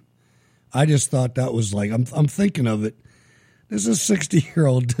crime. I just thought that was like, I'm thinking of it. This is a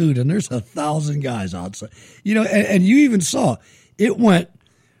 60-year-old dude, and there's 1,000 guys outside. You know, and you even saw it went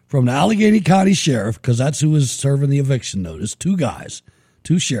from the Allegheny County Sheriff, because that's who was serving the eviction notice, 2 guys,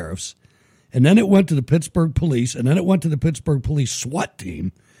 2 sheriffs, and then it went to the Pittsburgh Police, and then it went to the Pittsburgh Police SWAT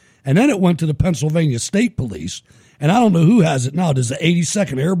team, and then it went to the Pennsylvania State Police, and I don't know who has it now. Does the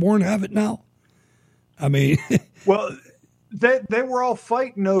 82nd Airborne have it now? I mean... Well, they were all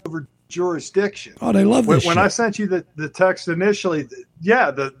fighting over jurisdiction. Oh, they love this When shit. I sent you the text initially,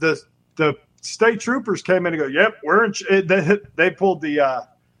 the state troopers came in and go, yep, we're in they pulled the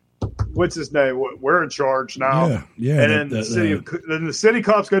what's his name? We're in charge now. Yeah. And then the city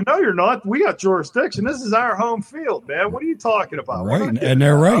cops go, no, you're not. We got jurisdiction. This is our home field, man. What are you talking about? Right, and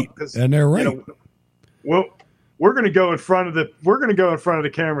they're right. And they're right. You know, well, we're going to go in front of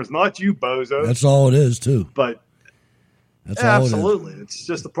the cameras, not you, bozo. That's all it is, too. But that's all absolutely, it is. It's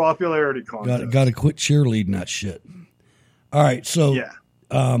just a popularity contest. Got to quit cheerleading that shit. All right, so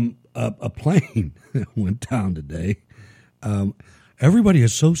a plane went down today. Everybody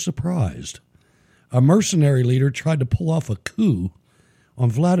is so surprised. A mercenary leader tried to pull off a coup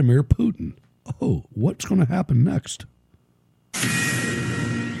on Vladimir Putin. Oh, what's going to happen next?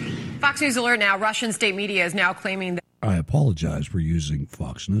 Fox News alert now. Russian state media is now claiming that... I apologize for using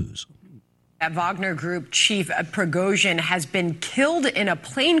Fox News. That Wagner Group chief Prigozhin has been killed in a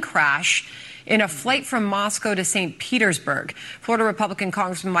plane crash in a flight from Moscow to St. Petersburg. Florida Republican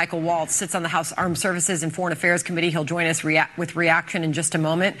Congressman Michael Waltz sits on the House Armed Services and Foreign Affairs Committee. He'll join us with reaction in just a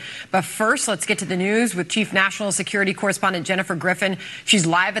moment. But first, let's get to the news with Chief National Security Correspondent Jennifer Griffin. She's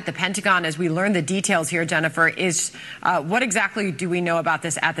live at the Pentagon as we learn the details here, Jennifer. What exactly do we know about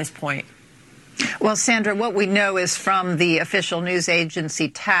this at this point? Well, Sandra, what we know is from the official news agency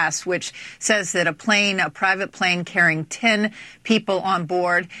TASS, which says that a private plane carrying 10 people on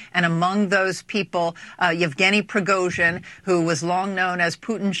board, and among those people, Yevgeny Prigozhin, who was long known as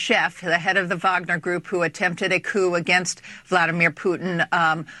Putin's chef, the head of the Wagner Group, who attempted a coup against Vladimir Putin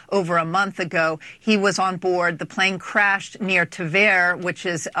over a month ago. He was on board. The plane crashed near Tver, which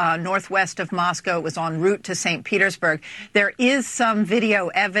is northwest of Moscow. It was en route to St. Petersburg. There is some video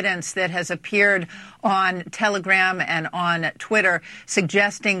evidence that has appeared on Telegram and on Twitter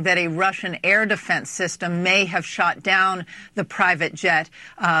suggesting that a Russian air defense system may have shot down the private jet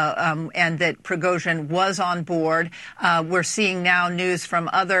and that Prigozhin was on board. We're seeing now news from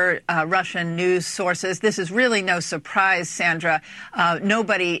other Russian news sources. This is really no surprise, Sandra.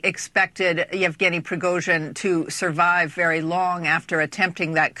 Nobody expected Yevgeny Prigozhin to survive very long after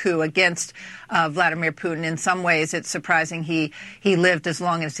attempting that coup against Vladimir Putin. In some ways, it's surprising he lived as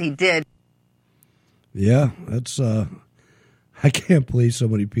long as he did. Yeah, that's, I can't believe so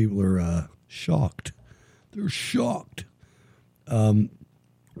many people are shocked. They're shocked.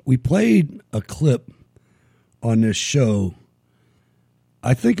 We played a clip on this show,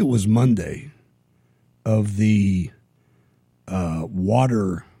 I think it was Monday, of the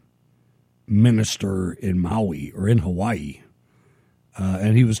water minister in Maui or in Hawaii.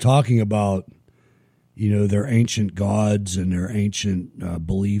 And he was talking about, their ancient gods and their ancient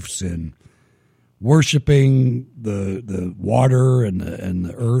beliefs in worshiping the water and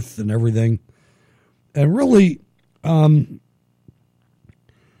the earth and everything. And really, I'm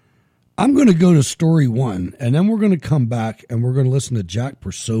going to go to story one, and then we're going to come back and we're going to listen to Jack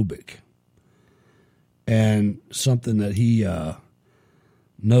Persobic and something that he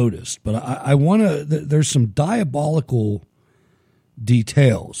noticed. But I want to, there's some diabolical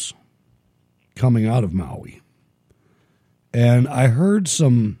details coming out of Maui. And I heard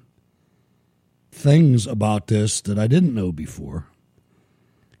some things about this that I didn't know before,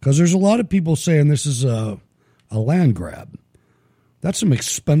 because there's a lot of people saying this is a land grab. That's some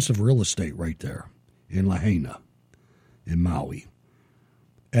expensive real estate right there in Lahaina, in Maui.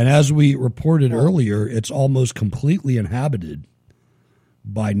 And as we reported earlier, it's almost completely inhabited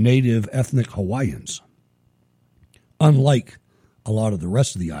by native ethnic Hawaiians, unlike a lot of the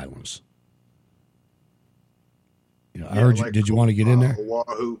rest of the islands. I heard you. Like, did you want to get in there?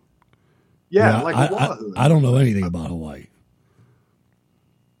 Oahu. Yeah, like Oahu. I don't know anything about Hawaii.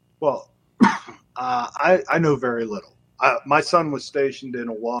 Well, I know very little. My son was stationed in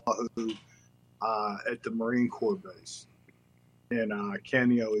Oahu at the Marine Corps base in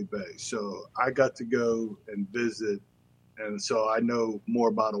Kaneohe Bay. So I got to go and visit, and so I know more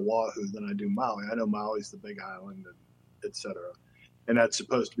about Oahu than I do Maui. I know Maui's the big island, et cetera. And that's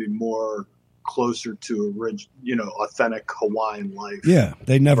supposed to be more closer to authentic Hawaiian life. Yeah,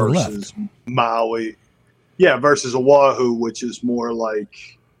 they never versus left. Maui. Yeah, versus Oahu, which is more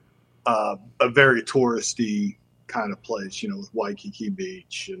like a very touristy kind of place, with Waikiki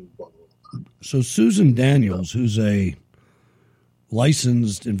Beach and blah, blah, blah. So Susan Daniels, who's a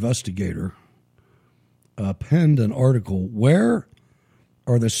licensed investigator, penned an article, Where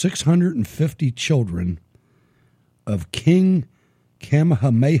are the 650 children of King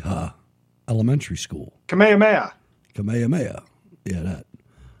Kamehameha Elementary School? Kamehameha. Kamehameha. Yeah, that.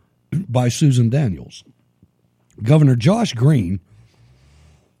 By Susan Daniels. Governor Josh Green,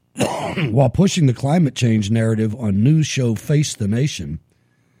 while pushing the climate change narrative on news show Face the Nation,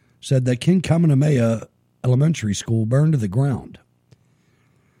 said that King Kamehameha Elementary School burned to the ground.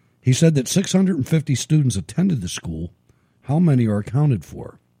 He said that 650 students attended the school. How many are accounted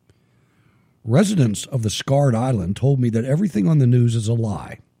for? Residents of the scarred island told me that everything on the news is a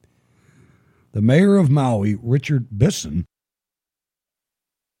lie. The mayor of Maui, Richard Bisson,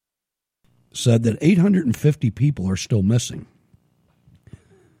 said that 850 people are still missing.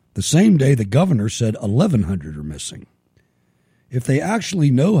 The same day, the governor said 1,100 are missing. If they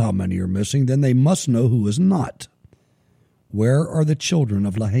actually know how many are missing, then they must know who is not. Where are the children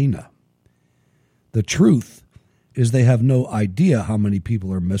of Lahaina? The truth is they have no idea how many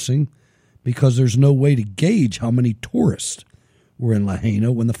people are missing because there's no way to gauge how many tourists were in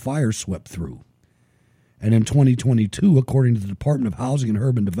Lahaina when the fire swept through. And in 2022, according to the Department of Housing and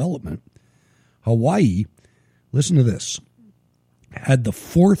Urban Development, Hawaii, listen to this, had the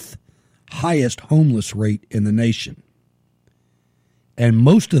fourth highest homeless rate in the nation. And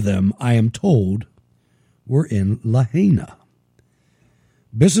most of them, I am told, were in Lahaina.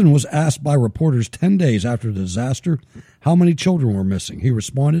 Bisson was asked by reporters 10 days after the disaster how many children were missing. He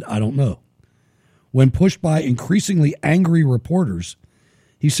responded, I don't know. When pushed by increasingly angry reporters,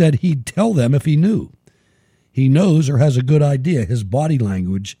 he said he'd tell them if he knew. He knows or has a good idea. His body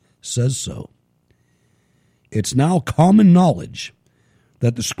language says so. It's now common knowledge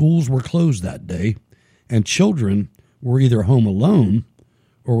that the schools were closed that day and children were either home alone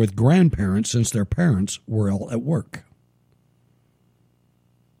or with grandparents since their parents were all at work.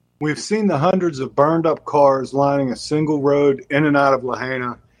 We've seen the hundreds of burned up cars lining a single road in and out of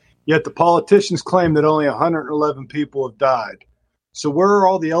Lahaina, yet the politicians claim that only 111 people have died. So where are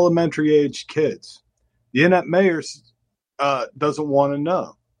all the elementary age kids? The Inet mayor doesn't want to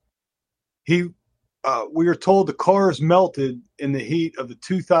know. We are told the cars melted in the heat of the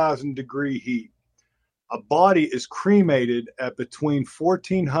 2,000 degree heat. A body is cremated at between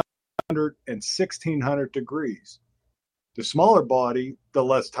 1,400 and 1,600 degrees. The smaller body, the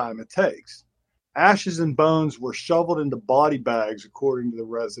less time it takes. Ashes and bones were shoveled into body bags, according to the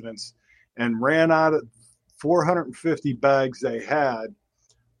residents, and ran out of 450 bags they had,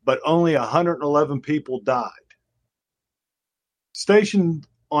 but only 111 people died. Stationed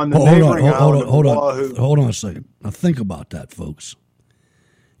on the neighboring island of Oahu. Hold on a second. Now think about that, folks.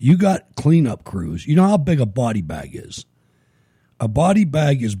 You got cleanup crews. You know how big a body bag is. A body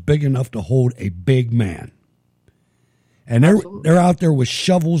bag is big enough to hold a big man. And they're out there with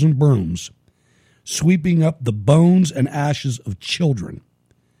shovels and brooms, sweeping up the bones and ashes of children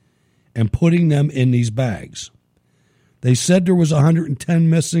and putting them in these bags. They said there was 110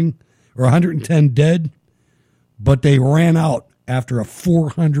 missing or 110 dead, but they ran out after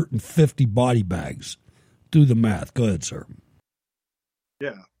 450 body bags. Do the math. Go ahead, sir.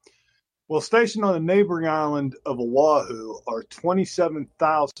 Yeah. Well, stationed on the neighboring island of Oahu are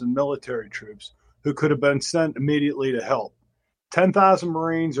 27,000 military troops who could have been sent immediately to help. 10,000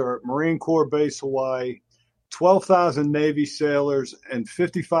 Marines are at Marine Corps Base Hawaii, 12,000 Navy sailors, and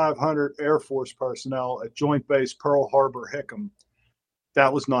 5,500 Air Force personnel at Joint Base Pearl Harbor Hickam.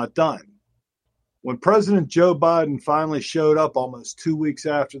 That was not done. When President Joe Biden finally showed up almost 2 weeks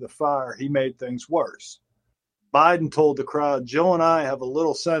after the fire, he made things worse. Biden told the crowd, Joe and I have a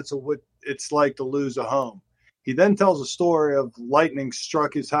little sense of what it's like to lose a home. He then tells a story of lightning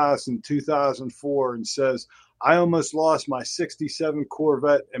struck his house in 2004 and says, I almost lost my 67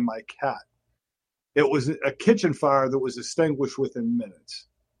 Corvette and my cat. It was a kitchen fire that was extinguished within minutes.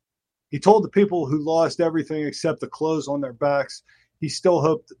 He told the people who lost everything except the clothes on their backs, he still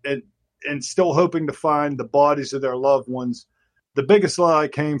hoped and still hoping to find the bodies of their loved ones. The biggest lie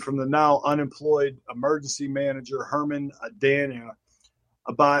came from the now unemployed emergency manager, Herman Adania,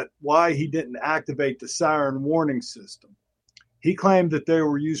 about why he didn't activate the siren warning system. He claimed that they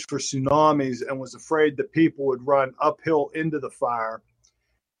were used for tsunamis and was afraid that people would run uphill into the fire.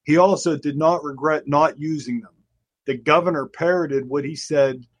 He also did not regret not using them. The governor parroted what he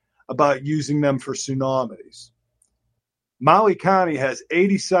said about using them for tsunamis. Maui County has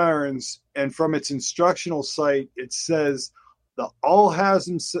 80 sirens, and from its instructional site, it says the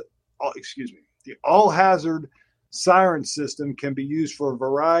all-hazard siren system can be used for a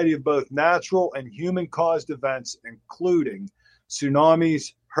variety of both natural and human-caused events, including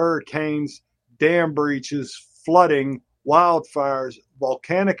tsunamis, hurricanes, dam breaches, flooding, wildfires,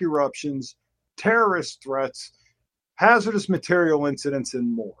 volcanic eruptions, terrorist threats, hazardous material incidents,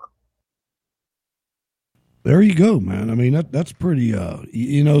 and more. There you go, man. I mean, that's pretty,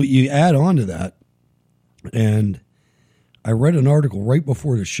 you add on to that, and I read an article right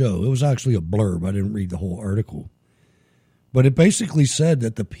before the show. It was actually a blurb. I didn't read the whole article. But it basically said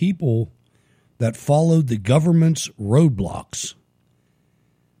that the people that followed the government's roadblocks,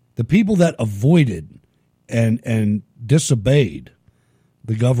 the people that avoided and disobeyed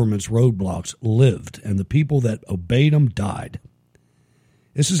the government's roadblocks lived, and the people that obeyed them died.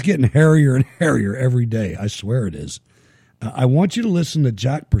 This is getting hairier and hairier every day. I swear it is. I want you to listen to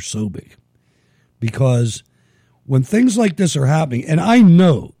Jack Persobic, because when things like this are happening, and I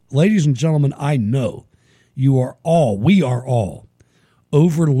know, ladies and gentlemen, I know we are all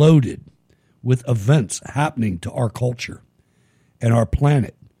overloaded with events happening to our culture and our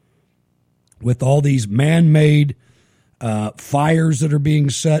planet, with all these man-made fires that are being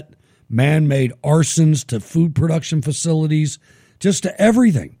set, man-made arsons to food production facilities, just to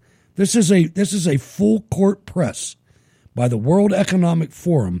everything. This is a full court press by the World Economic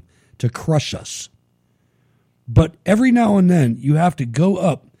Forum to crush us. But every now and then you have to go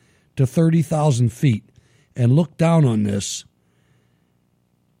up to 30,000 feet and look down on this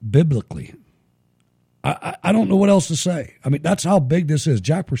biblically. I don't know what else to say. I mean, that's how big this is.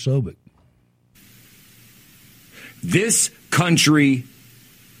 Jack Persobic. This country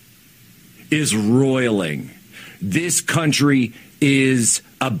is roiling. This country is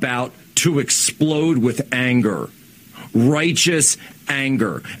about to explode with anger, righteous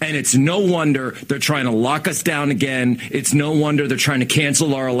anger. And it's no wonder they're trying to lock us down again. It's no wonder they're trying to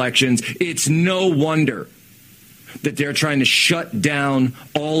cancel our elections. It's no wonder that they're trying to shut down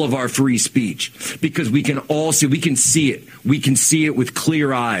all of our free speech, because we can see it. We can see it with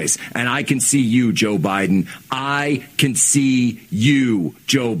clear eyes. And I can see you, Joe Biden. I can see you,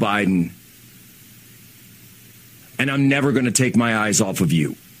 Joe Biden. And I'm never going to take my eyes off of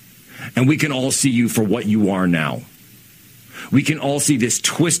you. And we can all see you for what you are now. We can all see this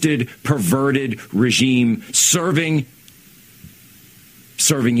twisted, perverted regime serving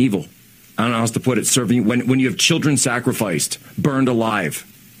evil. I don't know how else to put it. When you have children sacrificed, burned alive.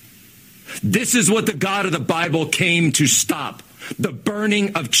 This is what the God of the Bible came to stop. The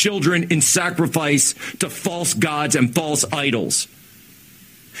burning of children in sacrifice to false gods and false idols.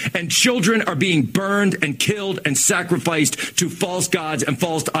 And children are being burned and killed and sacrificed to false gods and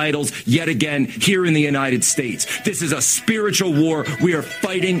false idols yet again here in the United States. This is a spiritual war. We are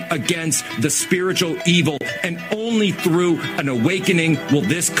fighting against the spiritual evil, and only through an awakening will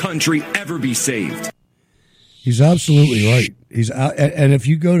this country ever be saved. He's absolutely right. He's out, and if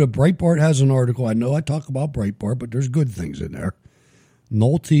you go to Breitbart has an article. I know I talk about Breitbart, but there's good things in there.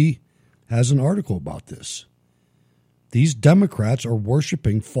 Nolte has an article about this. These Democrats are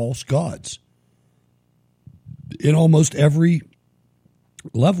worshiping false gods in almost every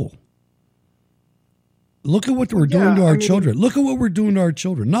level. Look at what we're doing to our children. Look at what we're doing to our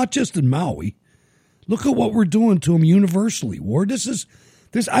children, not just in Maui. Look at what we're doing to them universally. Ward, this.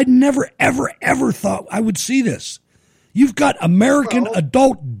 I never, ever, ever thought I would see this. You've got American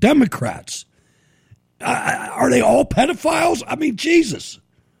adult Democrats. Are they all pedophiles? I mean, Jesus.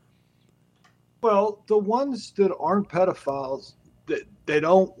 Well, the ones that aren't pedophiles, they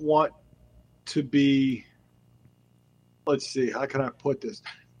don't want to be, let's see, how can I put this?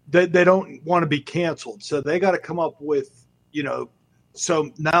 They don't want to be canceled. So they got to come up with,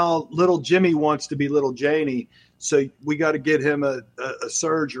 so now little Jimmy wants to be little Janie. So we got to get him a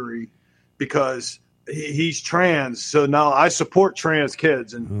surgery because he's trans. So now I support trans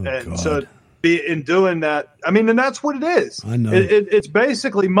kids. And so in doing that. I mean, and that's what it is. I know. It's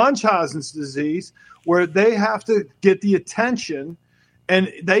basically Munchausen's disease, where they have to get the attention,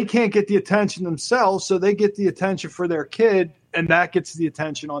 and they can't get the attention themselves, so they get the attention for their kid, and that gets the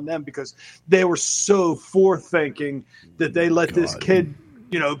attention on them because they were so forward-thinking that they let this kid,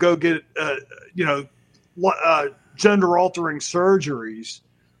 go get, gender-altering surgeries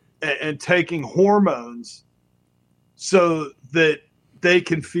and taking hormones so that they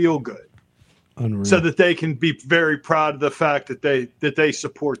can feel good. Unreal. So that they can be very proud of the fact that they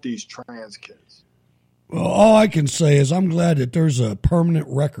support these trans kids. Well, all I can say is I'm glad that there's a permanent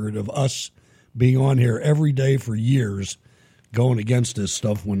record of us being on here every day for years going against this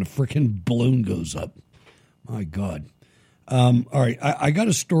stuff when the freaking balloon goes up. My God. All right, I got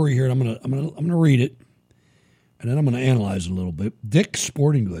a story here, and I'm gonna read it, and then I'm gonna analyze it a little bit. Dick's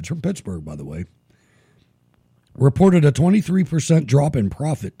Sporting Goods from Pittsburgh, by the way, reported a 23% drop in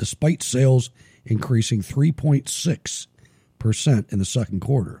profit despite sales increasing 3.6% in the second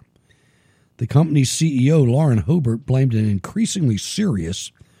quarter. The company's CEO, Lauren Hobart, blamed an increasingly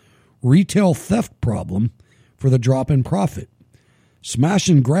serious retail theft problem for the drop in profit. Smash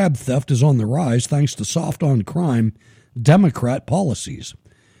and grab theft is on the rise thanks to soft-on-crime Democrat policies.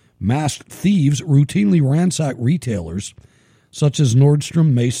 Masked thieves routinely ransack retailers such as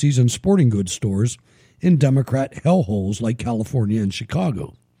Nordstrom, Macy's, and sporting goods stores in Democrat hellholes like California and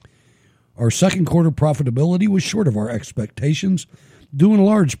Chicago. Our second quarter profitability was short of our expectations, due in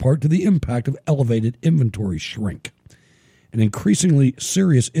large part to the impact of elevated inventory shrink, an increasingly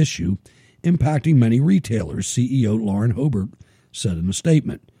serious issue impacting many retailers, CEO Lauren Hobart said in a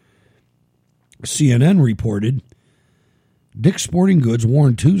statement. CNN reported, Dick's Sporting Goods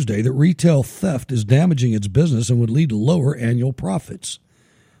warned Tuesday that retail theft is damaging its business and would lead to lower annual profits.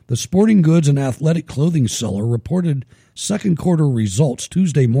 The sporting goods and athletic clothing seller reported second quarter results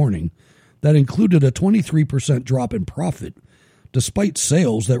Tuesday morning that included a 23% drop in profit, despite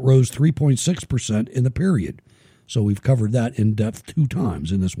sales that rose 3.6% in the period. So we've covered that in depth 2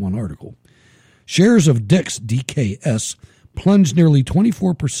 times in this one article. Shares of Dick's, DKS, plunged nearly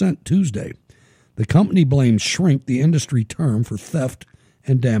 24% Tuesday. The company blamed shrink, the industry term for theft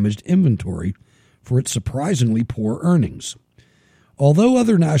and damaged inventory, for its surprisingly poor earnings. Although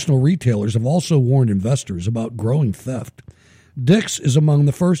other national retailers have also warned investors about growing theft, Dick's is among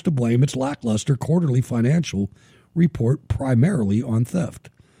the first to blame its lackluster quarterly financial report primarily on theft.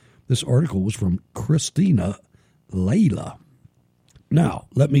 This article was from Christina Layla. Now,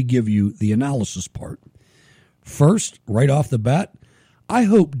 let me give you the analysis part. First, right off the bat, I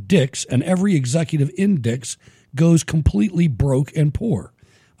hope Dick's and every executive in Dick's goes completely broke and poor.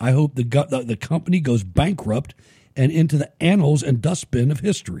 I hope the company goes bankrupt and into the annals and dustbin of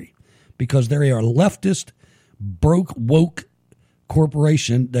history, because they are a leftist, broke, woke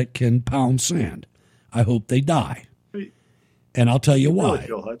corporation that can pound sand. I hope they die, and I'll tell you why.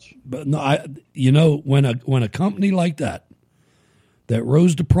 But no, when a company like that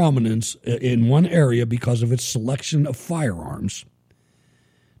rose to prominence in one area because of its selection of firearms,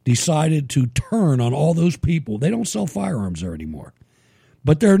 decided to turn on all those people. They don't sell firearms there anymore,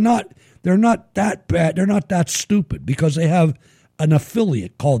 but they're not that bad. They're not that stupid, because they have an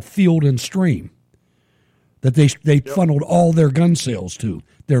affiliate called Field and Stream that they funneled all their gun sales to.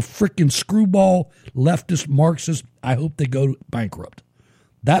 They're freaking screwball, leftist, Marxist. I hope they go bankrupt.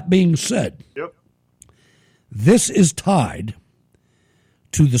 That being said, this is tied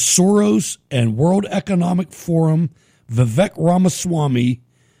to the Soros and World Economic Forum, Vivek Ramaswamy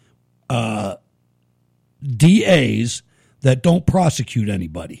DAs that don't prosecute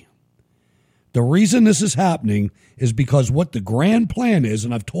anybody. The reason this is happening is because what the grand plan is,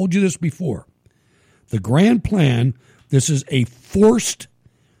 and I've told you this before, the grand plan, this is a forced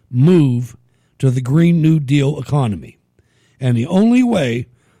move to the Green New Deal economy. And the only way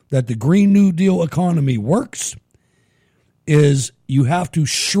that the Green New Deal economy works is you have to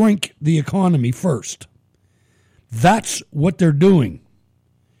shrink the economy first. That's what they're doing.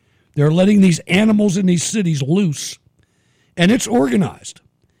 They're letting these animals in these cities loose, and it's organized.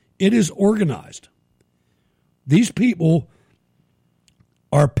 It is organized. These people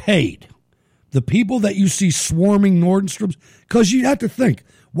are paid. The people that you see swarming Nordstroms, because you have to think,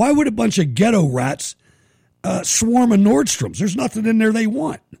 why would a bunch of ghetto rats swarm a Nordstrom's? There's nothing in there they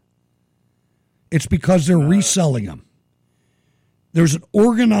want. It's because they're reselling them. There's an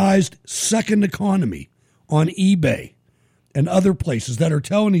organized second economy on eBay and other places that are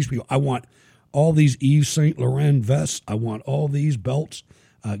telling these people, I want all these Yves Saint Laurent vests. I want all these belts.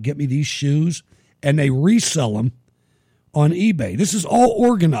 Get me these shoes. And they resell them on eBay. This is all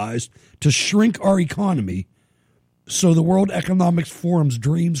organized to shrink our economy so the World Economic Forum's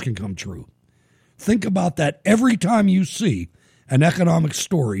dreams can come true. Think about that every time you see an economic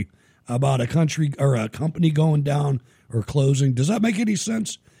story about a country or a company going down or closing. Does that make any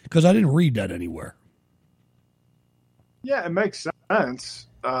sense? Because I didn't read that anywhere. Yeah, it makes sense.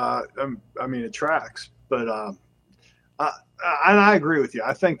 I mean, it tracks. But and I agree with you.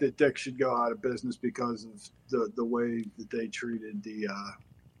 I think that Dick should go out of business because of the way that they treated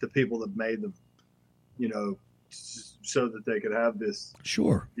the people that made them, you know, so that they could have these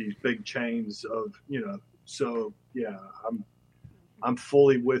big chains of, you know. So yeah, I'm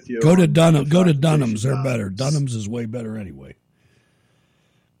fully with you. Go to Dunham. Go to Dunham's. They're better. Dunham's is way better anyway.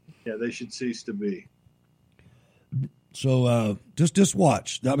 Yeah, they should cease to be. So just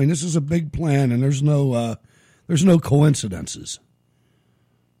watch. I mean, this is a big plan, and there's no coincidences.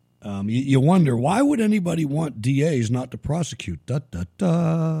 You wonder, why would anybody want DAs not to prosecute?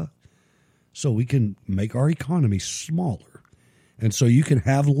 So we can make our economy smaller, and so you can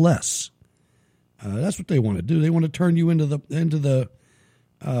have less. That's what they want to do. They want to turn you into the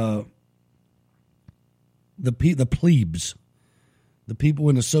plebes, the people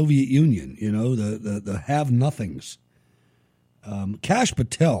in the Soviet Union. You know, the have-nothings. Kash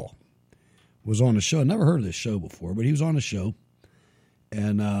Patel was on a show. I never heard of this show before, but he was on a show,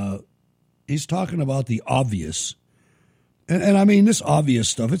 and he's talking about the obvious. And I mean, this obvious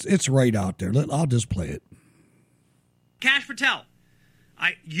stuff, it's right out there. I'll just play it. Kash Patel,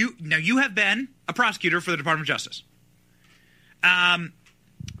 you have been a prosecutor for the Department of Justice.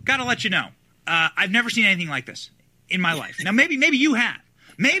 Got to let you know, I've never seen anything like this in my life. Now, maybe you have.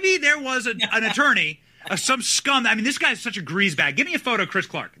 Maybe there was an attorney, some scum. I mean, this guy's such a greasebag. Give me a photo of Chris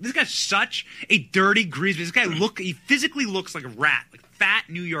Clark. This guy's such a dirty greasebag. This guy he physically looks like a rat, like a fat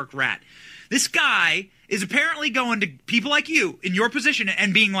New York rat. This guy is apparently going to people like you in your position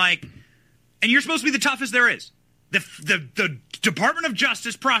and being like, and you're supposed to be the toughest there is. The Department of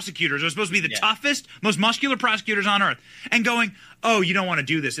Justice prosecutors are supposed to be the toughest, most muscular prosecutors on earth, and going, oh, you don't want to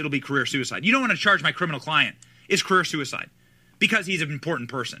do this. It'll be career suicide. You don't want to charge my criminal client. It's career suicide because he's an important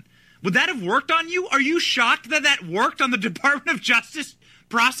person. Would that have worked on you? Are you shocked that worked on the Department of Justice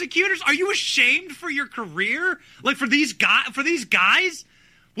prosecutors? Are you ashamed for your career? Like for these guys?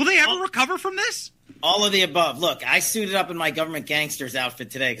 Will they ever recover from this? All of the above. Look, I suited up in my government gangsters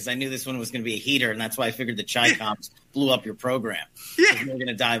outfit today because I knew this one was going to be a heater, and that's why I figured the Chi Comps blew up your program. Yeah. We're going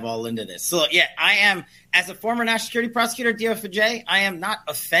to dive all into this. So, yeah, I am, as a former national security prosecutor at DOJ, I am not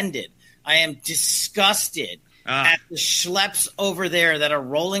offended. I am disgusted at the schleps over there that are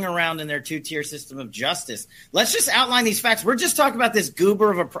rolling around in their two-tier system of justice. Let's just outline these facts. We're just talking about this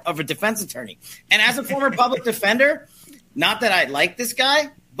goober of a defense attorney. And as a former public defender, not that I like this guy,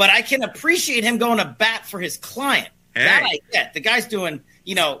 but I can appreciate him going to bat for his client. Hey. That I get. The guy's doing,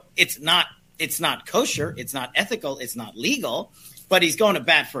 you know, it's not kosher, it's not ethical, it's not legal, but he's going to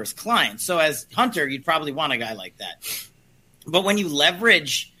bat for his client. So as Hunter, you'd probably want a guy like that. But when you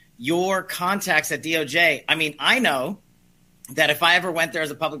leverage your contacts at DOJ, I mean, I know that if I ever went there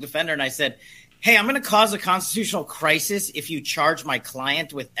as a public defender and I said, hey, I'm going to cause a constitutional crisis if you charge my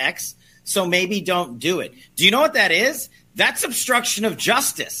client with X, so maybe don't do it. Do you know what that is? That's obstruction of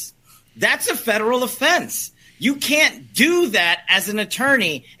justice. That's a federal offense. You can't do that as an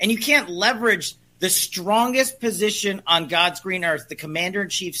attorney, and you can't leverage the strongest position on God's green earth, the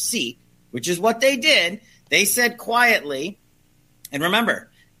commander-in-chief's seat, which is what they did. They said quietly, and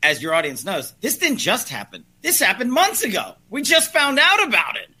remember, as your audience knows, this didn't just happen. This happened months ago. We just found out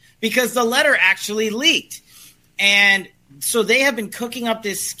about it because the letter actually leaked. And so they have been cooking up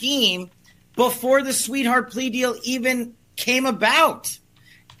this scheme before the sweetheart plea deal even came about.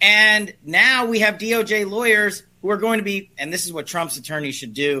 And now we have DOJ lawyers who are going to be, and this is what Trump's attorney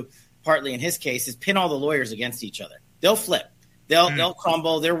should do, partly in his case, is pin all the lawyers against each other. They'll flip. They'll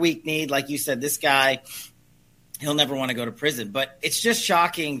crumble. They're weak-kneed. Like you said, this guy, he'll never want to go to prison. But it's just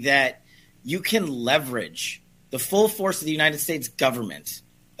shocking that you can leverage the full force of the United States government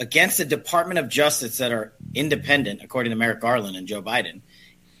against the Department of Justice that are independent, according to Merrick Garland and Joe Biden,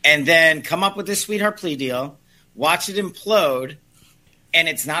 and then come up with this sweetheart plea deal, watch it implode, and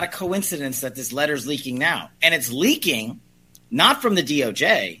it's not a coincidence that this letter's leaking now. And it's leaking not from the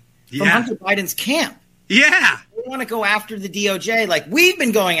DOJ, from Hunter Biden's camp. Yeah. They want to go after the DOJ like we've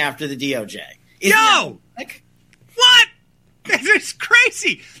been going after the DOJ. What? It's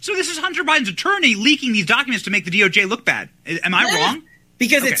crazy. So this is Hunter Biden's attorney leaking these documents to make the DOJ look bad. Am I wrong?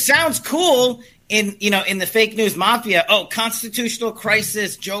 Because it sounds cool in the fake news mafia. Oh, constitutional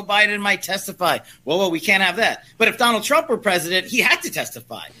crisis. Joe Biden might testify. Whoa, we can't have that. But if Donald Trump were president, he had to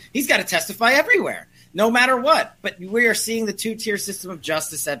testify. He's got to testify everywhere, no matter what. But we are seeing the two-tier system of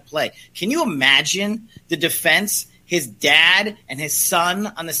justice at play. Can you imagine the defense his dad and his son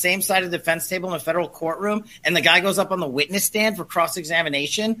on the same side of the defense table in a federal courtroom, and the guy goes up on the witness stand for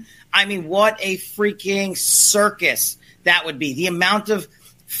cross-examination. I mean, what a freaking circus that would be. The amount of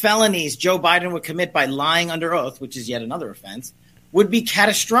felonies Joe Biden would commit by lying under oath, which is yet another offense, would be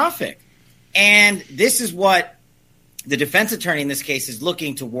catastrophic. And this is what the defense attorney in this case is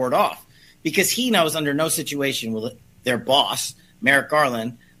looking to ward off, because he knows under no situation will their boss, Merrick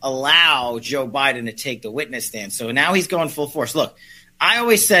Garland, allow Joe Biden to take the witness stand. So now he's going full force. Look, I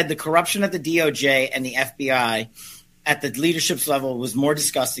always said the corruption at the DOJ and the FBI at the leadership's level was more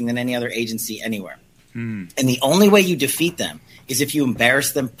disgusting than any other agency anywhere. And the only way you defeat them is if you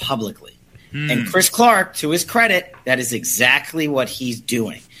embarrass them publicly. And Chris Clark, to his credit, that is exactly what he's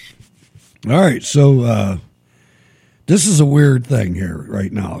doing. All right, so this is a weird thing here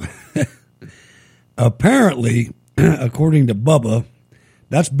right now. Apparently, according to Bubba,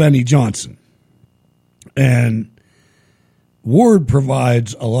 that's Benny Johnson. And Ward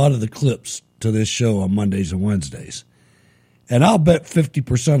provides a lot of the clips to this show on Mondays and Wednesdays. And I'll bet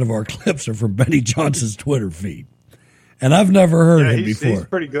 50% of our clips are from Benny Johnson's Twitter feed. And I've never heard him before. He's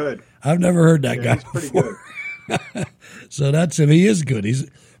pretty good. I've never heard that guy before. So that's him. He is good. He's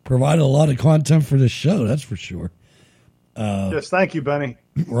provided a lot of content for this show, that's for sure. Yes, thank you, Benny.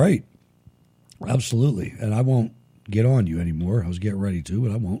 Right. Absolutely. And I won't get on you anymore. I was getting ready to,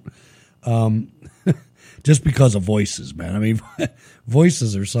 but I won't. Just because of voices, man. I mean,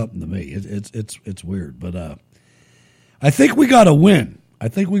 voices are something to me. It's weird. But I think we got to win. I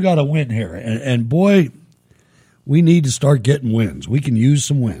think we got to win here. And boy, we need to start getting wins. We can use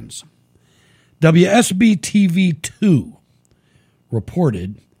some wins. WSB-TV2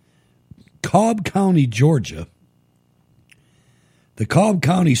 reported Cobb County, Georgia. The Cobb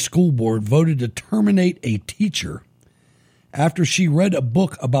County School Board voted to terminate a teacher after she read a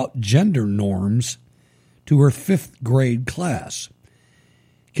book about gender norms to her 5th grade class.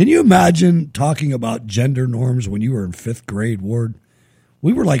 Can you imagine talking about gender norms when you were in 5th grade, Ward?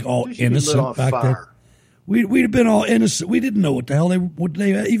 We were like all innocent back then. We'd have been all innocent. We didn't know what the hell what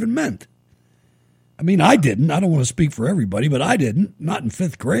they even meant. I mean, I didn't. I don't want to speak for everybody, but I didn't. Not in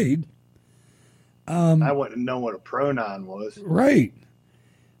 5th grade. I wouldn't know what a pronoun was. Right.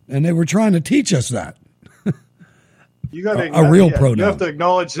 And they were trying to teach us that. You got a real pronoun. You have to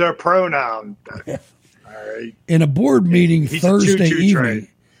acknowledge their pronoun. All right. In a board meeting He's Thursday a choo-choo evening, train.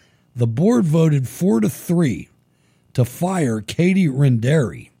 the board voted 4-3 to fire Katie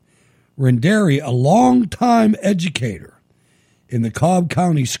Renderi. Renderi, a longtime educator in the Cobb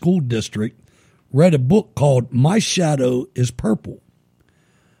County School District, read a book called My Shadow is Purple.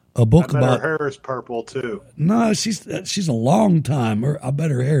 A book about her hair is purple too. No, she's a long time. I bet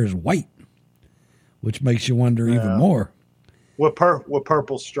her hair is white, which makes you wonder even more. With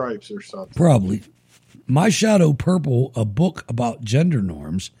purple stripes or something. Probably. My Shadow Purple, a book about gender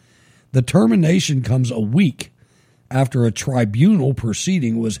norms. The termination comes a week after a tribunal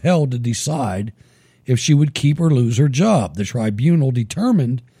proceeding was held to decide if she would keep or lose her job. The tribunal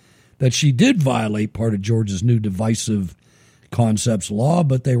determined that she did violate part of Georgia's new divisive concepts law,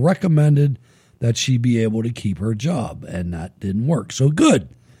 but they recommended that she be able to keep her job, and that didn't work. So good.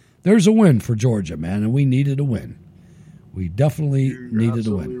 There's a win for Georgia, man, and we needed a win. We definitely needed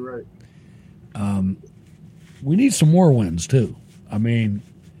a win. Right. We need some more wins, too. I mean,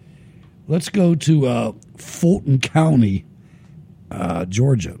 let's go to Fulton County,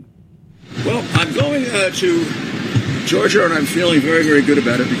 Georgia. Well, I'm going to Georgia, and I'm feeling very, very good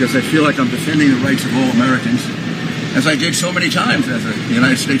about it because I feel like I'm defending the rights of all Americans, as I did so many times as a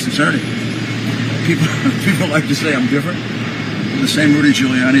United States attorney. People like to say I'm different. I'm the same Rudy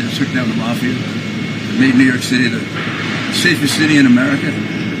Giuliani that took down the mafia, that made New York City the safest city in America,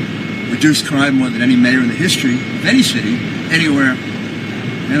 reduced crime more than any mayor in the history of any city, anywhere.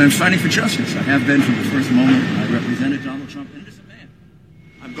 And I'm fighting for justice. I have been from the first moment I represented Donald Trump, an innocent man.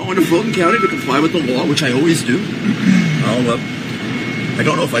 I'm going to Fulton County to comply with the law, which I always do. I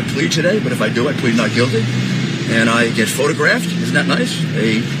don't know if I plead today, but if I do, I plead not guilty. And I get photographed. Isn't that nice?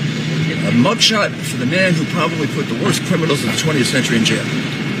 A mugshot for the man who probably put the worst criminals of the 20th century in jail.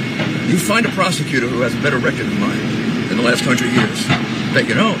 You find a prosecutor who has a better record than mine in the last 100 years, that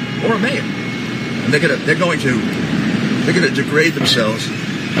you know, or a mayor, and they're going to degrade themselves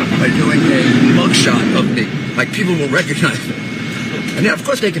by doing a mugshot of me. Like, people will recognize me. And yeah, of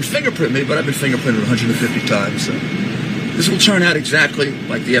course they can fingerprint me, but I've been fingerprinted 150 times. So this will turn out exactly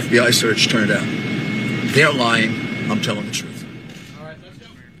like the FBI search turned out. They're lying. I'm telling the truth. All right, let's go.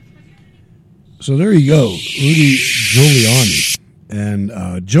 So there you go, Rudy Giuliani and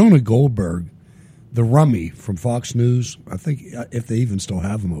Jonah Goldberg, the rummy from Fox News. I think if they even still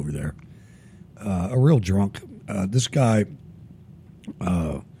have him over there, a real drunk. this guy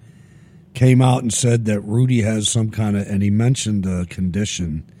came out and said that Rudy has some kind of, and he mentioned a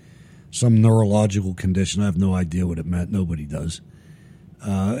condition, some neurological condition. I have no idea what it meant. Nobody does.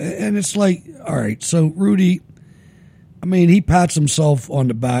 And it's like, all right, so Rudy, I mean, he pats himself on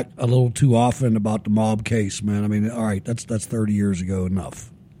the back a little too often about the mob case, man. I mean, all right, that's 30 years ago,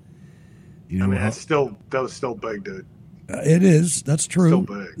 enough. You know, I mean, that was still big, dude. It is. That's true. Still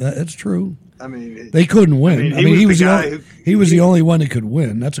big. It's true. I mean, they couldn't win. I mean, he was the guy only one that could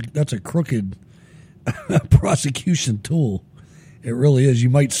win. That's a crooked prosecution tool. It really is.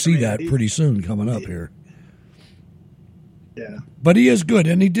 You might see that pretty soon coming up here. Yeah. But he is good,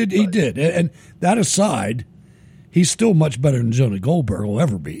 and he did. And that aside, he's still much better than Jonah Goldberg will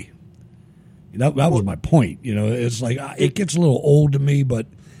ever be. That was my point. You know, it's like it gets a little old to me, but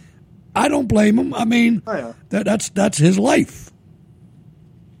I don't blame him. I mean, that's his life.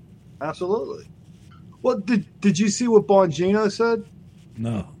 Absolutely. Well, did you see what Bongino said?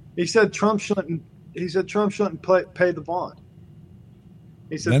 No. He said Trump shouldn't. He said Trump shouldn't pay the bond.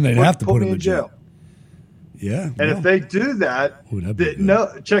 He said then they'd have to put him in jail. Yeah. And if they do that,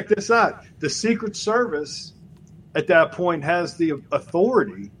 check this out. The Secret Service at that point has the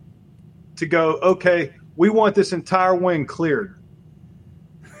authority to go, okay, we want this entire wing cleared.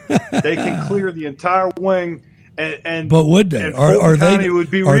 They can clear the entire wing. But would they? Are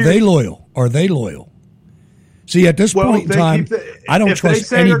they loyal? Are they loyal? See, at this point in time, I don't trust anybody. If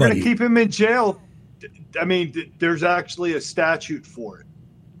they say they're going to keep him in jail, I mean, there's actually a statute for it.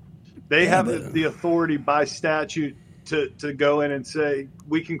 They have the authority by statute to go in and say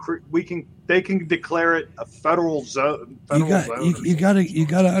they can declare it a federal zone. You got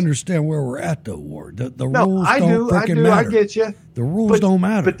to understand where we're at, though, Ward. The rules don't freaking matter. I get you. The rules don't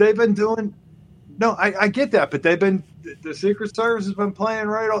matter. But they've been doing. No, I get that, but the Secret Service has been playing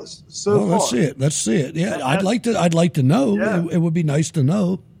right so far. Let's see it. Yeah, I'd like to know. Yeah. It would be nice to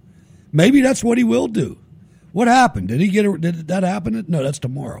know. Maybe that's what he will do. What happened? Did that happen? No, that's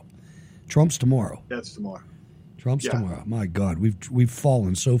tomorrow. Trump's tomorrow. That's tomorrow. Trump's tomorrow. My God, we've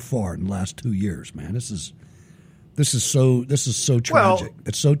fallen so far in the last 2 years, man. This is so tragic. Well,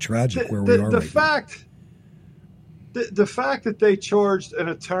 it's so tragic where we are right now. The fact that they charged an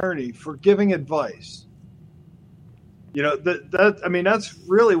attorney for giving advice, you know, that's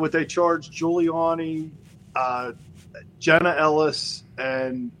really what they charged Giuliani, Jenna Ellis,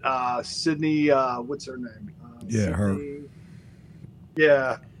 and Sydney. What's her name? Her.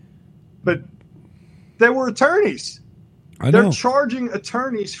 Yeah, but they were attorneys. They're charging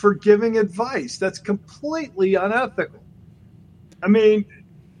attorneys for giving advice. That's completely unethical. I mean.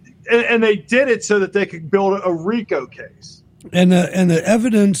 And they did it so that they could build a RICO case. And the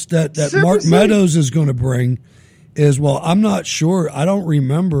evidence that Mark Meadows is going to bring is, well, I'm not sure. I don't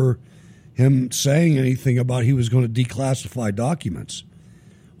remember him saying anything about he was going to declassify documents.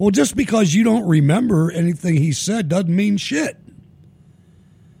 Well, just because you don't remember anything he said doesn't mean shit.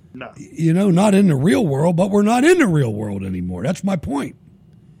 No. You know, not in the real world, but we're not in the real world anymore. That's my point.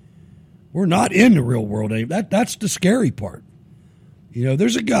 We're not in the real world anymore. That's the scary part. You know,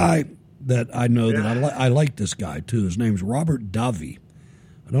 there's a guy that I know that I like this guy, too. His name's Robert Davi.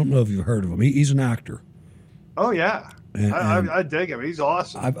 I don't know if you've heard of him. He's an actor. Oh, yeah. And I dig him. He's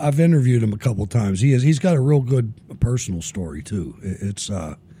awesome. I've interviewed him a couple times. He's got a real good personal story, too. It's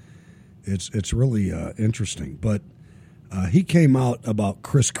really interesting. But he came out about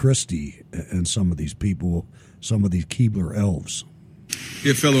Chris Christie and some of these people, some of these Keebler elves.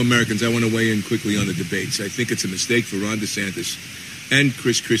 Dear fellow Americans, I want to weigh in quickly on the debates. I think it's a mistake for Ron DeSantis and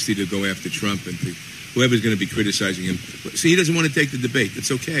Chris Christie to go after Trump and to whoever's going to be criticizing him. See, he doesn't want to take the debate.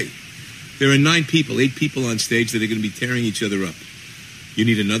 That's okay. There are 8 people on stage that are going to be tearing each other up. You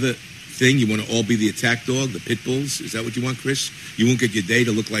need another thing? You want to all be the attack dog, the pit bulls? Is that what you want, Chris? You won't get your day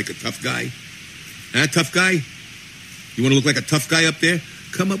to look like a tough guy? Tough guy? You want to look like a tough guy up there?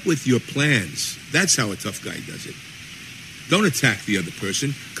 Come up with your plans. That's how a tough guy does it. Don't attack the other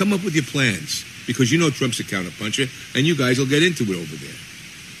person. Come up with your plans. Because you know Trump's a counterpuncher, and you guys will get into it over there.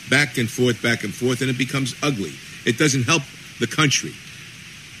 Back and forth, and it becomes ugly. It doesn't help the country.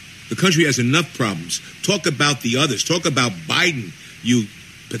 The country has enough problems. Talk about the others. Talk about Biden, you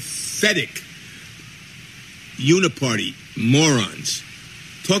pathetic uniparty morons.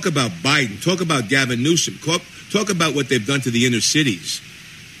 Talk about Biden. Talk about Gavin Newsom. Talk about what they've done to the inner cities.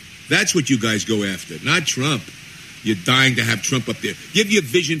 That's what you guys go after, not Trump. You're dying to have Trump up there. Give your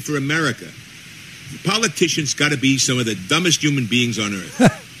vision for America. Politicians got to be some of the dumbest human beings on earth.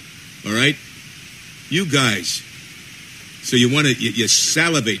 All right? You guys. So you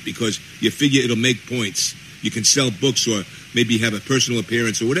salivate because you figure it'll make points. You can sell books or maybe have a personal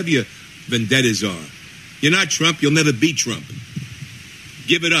appearance or whatever your vendettas are. You're not Trump. You'll never be Trump.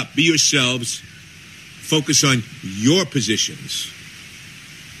 Give it up. Be yourselves. Focus on your positions.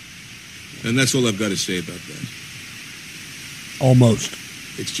 And that's all I've got to say about that. Almost.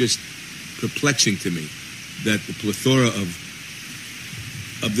 It's just perplexing to me that the plethora of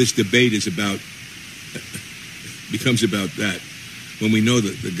this debate becomes about that, when we know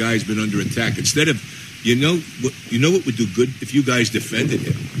that the guy's been under attack. Instead of, you know what would do good if you guys defended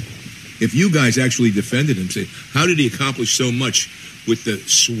him? If you guys actually defended him, say, how did he accomplish so much with the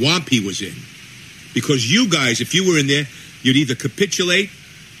swamp he was in? Because you guys, if you were in there, you'd either capitulate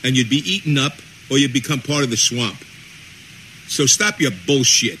and you'd be eaten up, or you'd become part of the swamp. So stop your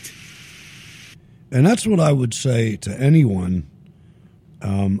bullshit. And that's what I would say to anyone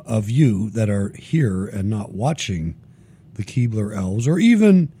of you that are here and not watching the Keebler Elves, or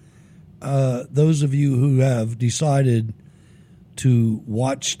even those of you who have decided to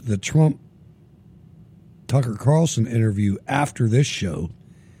watch the Trump Tucker Carlson interview after this show.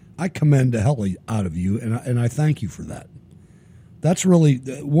 I commend the hell out of you, and I thank you for that. That's really,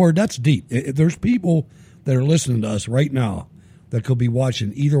 Ward, that's deep. There's people that are listening to us right now that could be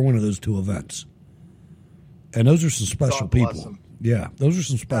watching either one of those two events. And those are some special people. Yeah, those are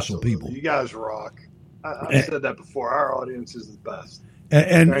some special people. You guys rock. I've said that before. Our audience is the best.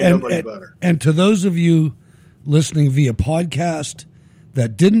 And to those of you listening via podcast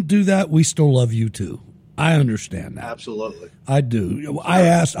that didn't do that, we still love you too. I understand that. Absolutely. I do.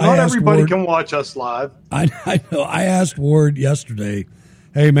 Not everybody Ward, can watch us live. I know. I asked Ward yesterday,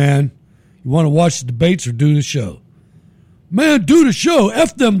 hey, man, you want to watch the debates or do the show? Man, do the show.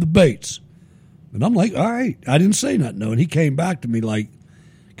 F them debates. And I'm like, all right. I didn't say nothing, no. And he came back to me like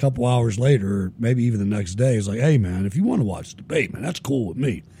a couple hours later, or maybe even the next day. He's like, hey, man, if you want to watch the debate, man, that's cool with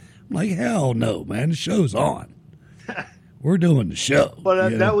me. I'm like, hell no, man. The show's on. We're doing the show.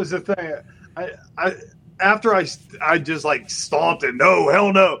 But that was the thing. After I just like stomped it. No,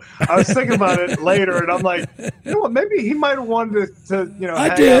 hell no. I was thinking about it later, and I'm like, you know what? Maybe he might have wanted to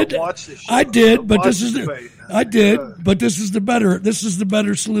watch the show. I did, but this is the better. This is the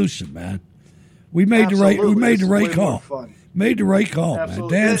better solution, man. We made the right call. Made the right call,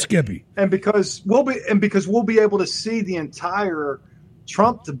 Absolutely. Man. Damn, Skippy. And because we'll be able to see the entire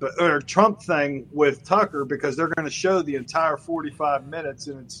Trump thing with Tucker, because they're going to show the entire 45 minutes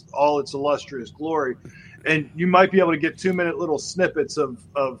in its illustrious glory. And you might be able to get 2-minute little snippets of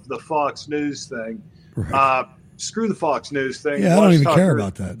the Fox News thing. Right. Screw the Fox News thing. Yeah, I don't even care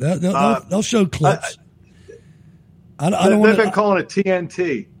about that. They'll show clips. They've been calling it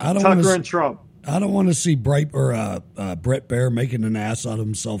TNT. Tucker and Trump. I don't want to see Brett Baer making an ass out of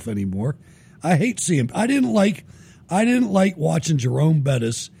himself anymore. I hate seeing him. I didn't like watching Jerome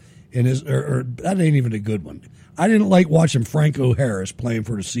Bettis in his, or that ain't even a good one. I didn't like watching Franco Harris playing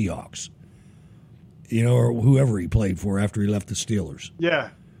for the Seahawks, or whoever he played for after he left the Steelers. Yeah.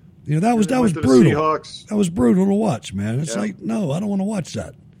 That was brutal. That was brutal to watch, man. It's like, no, I don't want to watch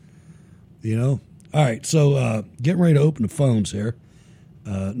that. All right, so getting ready to open the phones here.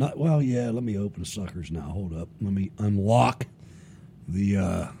 Let me open the suckers now. Hold up. Let me unlock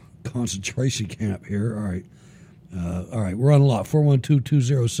the concentration camp here. All right, we're unlocked.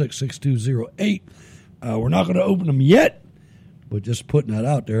 412-206-6208. We're not going to open them yet, but just putting that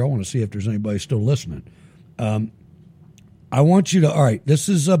out there. I want to see if there's anybody still listening. I want you to, all right, this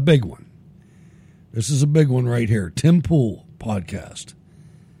is a big one. This is a big one right here. Tim Pool podcast.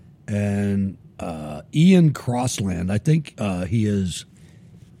 And Ian Crossland, I think he is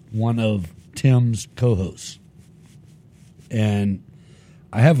one of Tim's co-hosts. And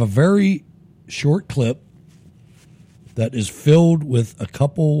I have a very short clip that is filled with a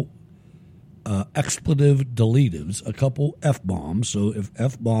couple expletive deletives, a couple F-bombs. So if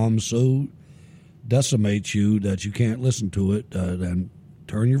F-bombs so decimates you that you can't listen to it, then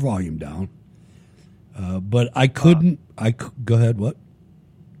turn your volume down. But I couldn't. Go ahead. What?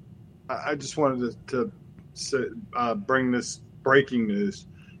 I just wanted to bring this breaking news.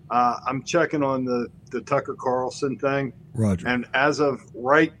 I'm checking on the Tucker Carlson thing. Roger. And as of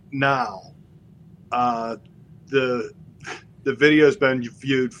right now, the video's been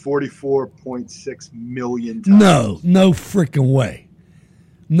viewed 44.6 million times. No freaking way.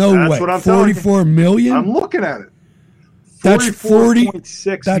 No That's way. What I'm 44 million? I'm looking at it. That's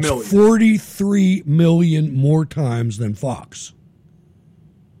 44.6 That's million. 43 million more times than Fox.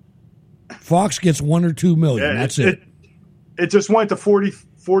 Fox gets 1 or 2 million. Yeah, That's it. It just went to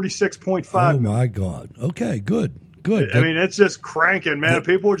 46.5. Oh, my God. Okay, good. I mean, it's just cranking, man.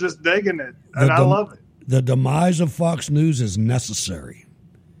 People are just digging it, and I love it. The demise of Fox News is necessary.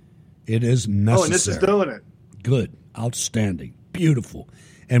 It is necessary. Oh, and this is doing it. Good. Outstanding. Beautiful.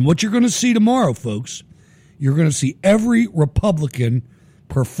 And what you're going to see tomorrow, folks, you're going to see every Republican,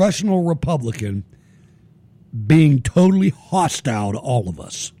 professional Republican, being totally hostile to all of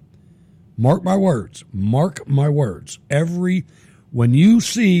us. Mark my words. Mark my words. When you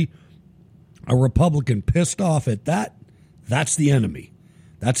see a Republican pissed off at that, that's the enemy.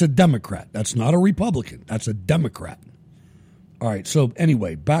 That's a Democrat. That's not a Republican. That's a Democrat. All right. So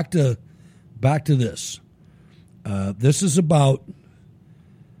anyway, back to this. This is about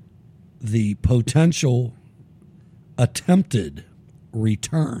the potential attempted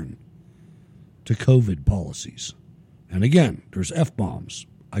return to COVID policies. And again, there's F-bombs.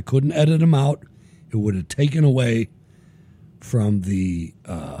 I couldn't edit them out. It would have taken away from the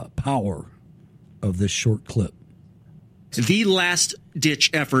power of this short clip. The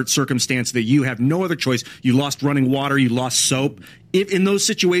last-ditch effort circumstance that you have no other choice. You lost running water. You lost soap. If in those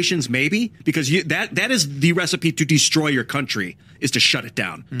situations, maybe, because that is the recipe to destroy your country, is to shut it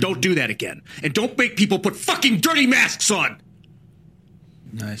down. Mm-hmm. Don't do that again. And don't make people put fucking dirty masks on.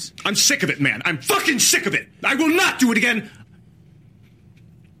 Nice. I'm sick of it, man. I'm fucking sick of it. I will not do it again.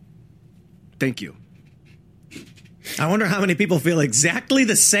 Thank you. I wonder how many people feel exactly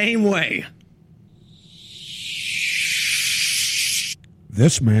the same way.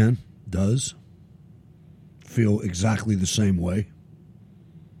 This man does feel exactly the same way.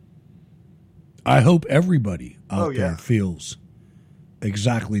 I hope everybody out there feels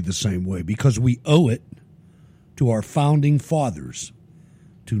exactly the same way, because we owe it to our founding fathers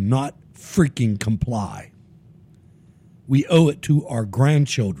to not freaking comply. We owe it to our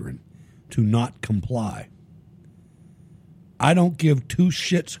grandchildren to not comply. I don't give two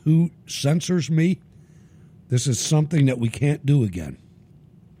shits who censors me. This is something that we can't do again.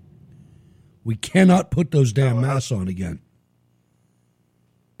 We cannot put those damn masks on again.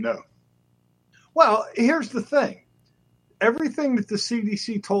 No. Well, here's the thing. Everything that the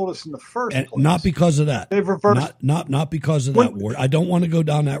CDC told us in the first place. Not because of that. They've reversed. Not because of that, Ward. I don't want to go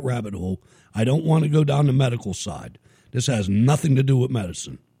down that rabbit hole. I don't want to go down the medical side. This has nothing to do with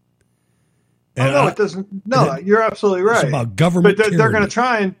medicine. No, it doesn't. No, you're absolutely right. It's about government. But they're going to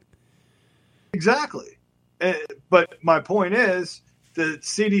try and. Exactly. But my point is, the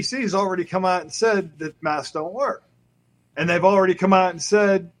CDC has already come out and said that masks don't work. And they've already come out and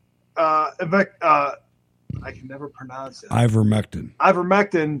said, I can never pronounce it. Ivermectin.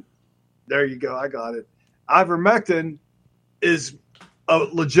 Ivermectin. There you go. I got it. Ivermectin is a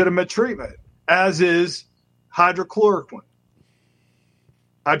legitimate treatment, as is hydroxychloroquine.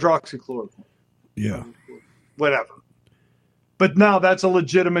 Yeah. Whatever. But now that's a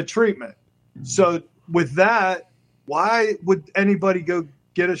legitimate treatment. So with that, why would anybody go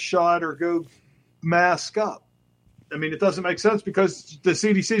get a shot or go mask up? I mean, it doesn't make sense, because the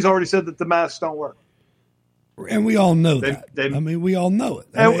CDC's already said that the masks don't work. And we all know that. We all know it.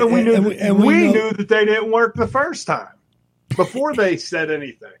 And we knew that they didn't work the first time before they said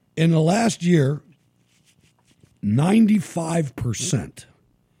anything. In the last year, 95%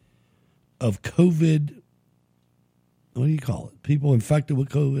 of COVID, what do you call it? People infected with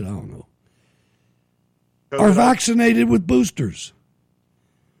COVID, I don't know, are vaccinated with boosters.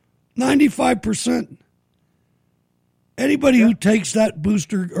 95%. Anybody who takes that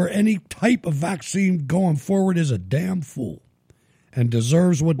booster or any type of vaccine going forward is a damn fool and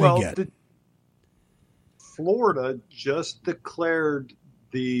deserves what they get. Florida just declared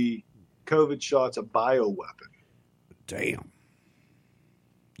the COVID shots a bioweapon. Damn.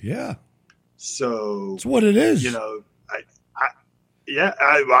 Yeah. So it's what it is. You know,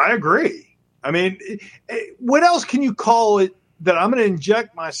 I agree. I mean, what else can you call it that I'm going to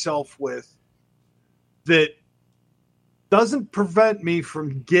inject myself with that doesn't prevent me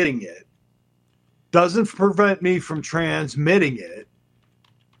from getting it, doesn't prevent me from transmitting it,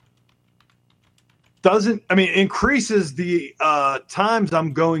 increases the times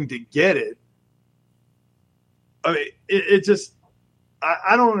I'm going to get it. I mean, it just,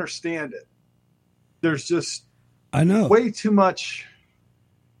 I don't understand it. There's just, I know, way too much.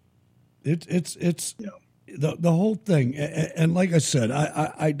 It's the whole thing, and like I said,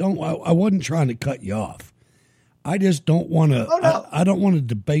 I wasn't trying to cut you off. I just don't want to. I don't want to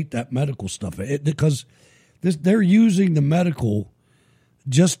debate that medical stuff because they're using the medical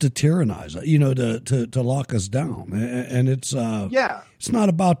just to tyrannize, to lock us down, and it's it's not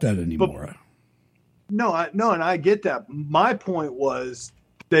about that anymore. But, no, and I get that. My point was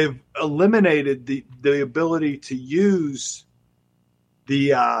they've eliminated the ability to use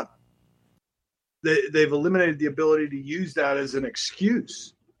the. They've eliminated the ability to use that as an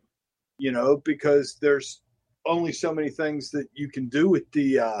excuse, because there's only so many things that you can do with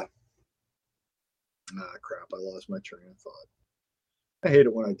the crap. I lost my train of thought. I hate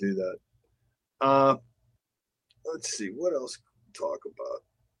it when I do that. let's see, what else to talk about?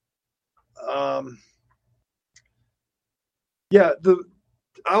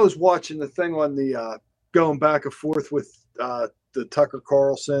 I was watching the thing on the going back and forth with the Tucker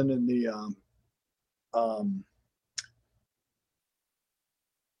Carlson and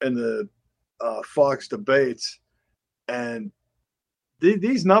the Fox debates, and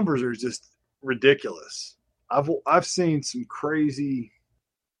these numbers are just ridiculous. I've seen some crazy.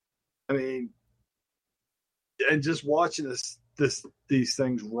 I mean, and just watching these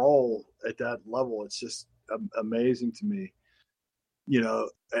things roll at that level, it's just amazing to me.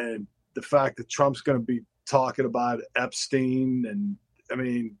 And the fact that Trump's going to be talking about Epstein, and I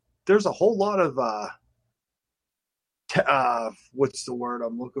mean, there's a whole lot of what's the word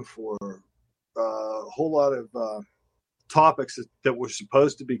I'm looking for? A whole lot of topics that were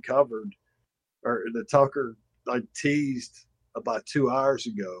supposed to be covered, or the Tucker teased about 2 hours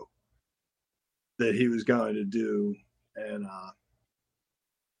ago that he was going to do, and up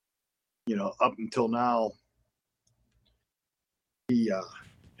until now he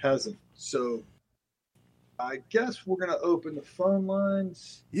hasn't. So I guess we're going to open the phone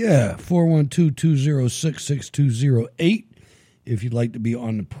lines. Yeah, 412-206-6208. If you'd like to be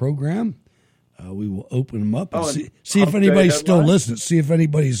on the program, we will open them up and see if anybody's still listening. See if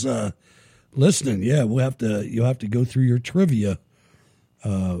anybody's listening. Yeah, you'll have to go through your trivia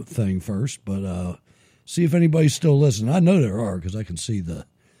thing first, but see if anybody's still listening. I know there are because I can see the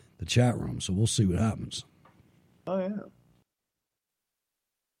chat room, so we'll see what happens. Oh, yeah.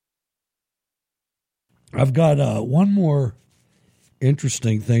 I've got one more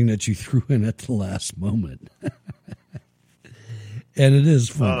interesting thing that you threw in at the last moment. And it is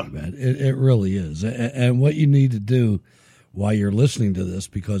funny, man. It really is. And what you need to do while you're listening to this,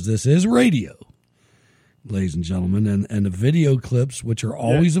 because this is radio, ladies and gentlemen, and the video clips, which are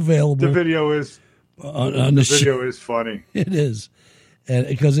always available. The video is on the video is funny. It is, and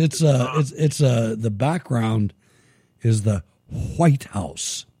because it's the background is the White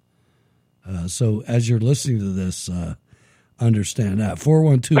House. So as you're listening to this, understand that.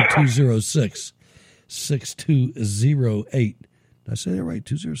 412-206-6208. Did I say that right?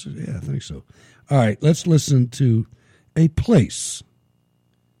 206? Yeah, I think so. All right, let's listen to A Place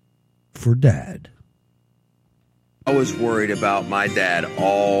for Dad. I was worried about my dad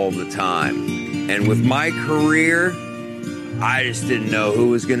all the time. And with my career, I just didn't know who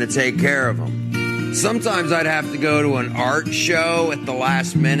was going to take care of him. Sometimes I'd have to go to an art show at the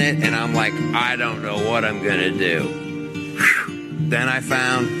last minute, and I'm like, I don't know what I'm going to do. Whew. Then I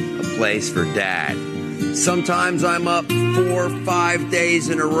found A Place for Dad. Sometimes I'm up 4 or 5 days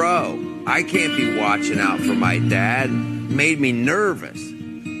in a row. I can't be watching out for my dad. Made me nervous.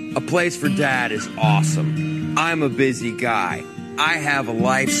 A Place for Dad is awesome. I'm a busy guy. I have a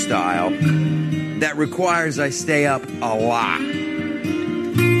lifestyle that requires I stay up a lot.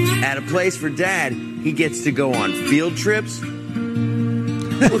 At A Place for Dad, he gets to go on field trips.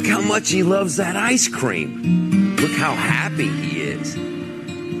 Look how much he loves that ice cream. Look how happy he is.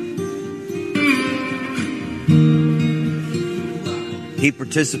 He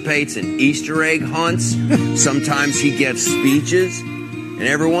participates in Easter egg hunts. Sometimes he gives speeches. And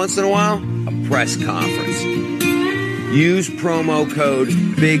every once in a while, a press conference. Use promo code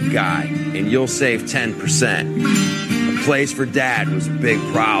BIGGUY and you'll save 10%. A Place for Dad was a big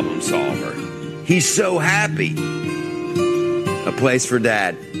problem solver. He's so happy. A Place for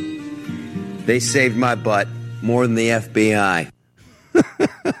Dad. They saved my butt more than the FBI.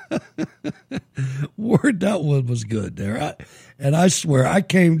 Word, that one was good there. And I swear, I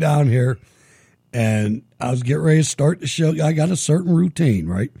came down here and I was getting ready to start the show. I got a certain routine,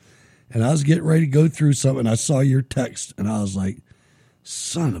 right? And I was getting ready to go through something. I saw your text, and I was like,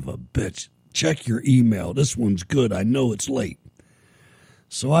 son of a bitch, check your email. This one's good. I know it's late.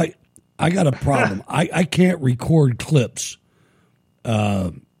 So I got a problem. I can't record clips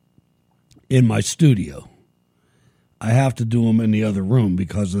in my studio. I have to do them in the other room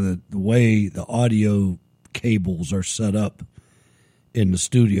because of the way the audio cables are set up in the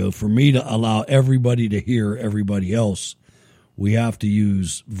studio. For me to allow everybody to hear everybody else, we have to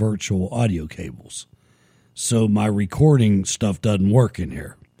use virtual audio cables. So my recording stuff doesn't work in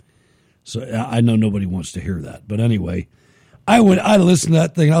here. So I know nobody wants to hear that. But anyway, I listened to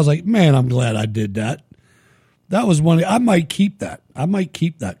that thing. I was like, man, I'm glad I did that. That was one. I might keep that. I might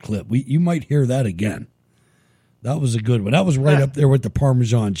keep that clip. You might hear that again. That was a good one. That was right up there with the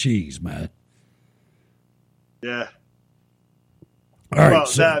Parmesan cheese, man. Yeah. All right.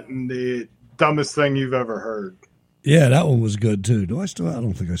 About that and the dumbest thing you've ever heard. Yeah, that one was good too. I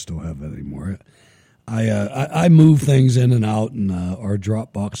don't think I still have that anymore. I move things in and out, and our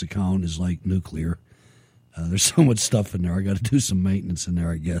Dropbox account is like nuclear. There's so much stuff in there. I got to do some maintenance in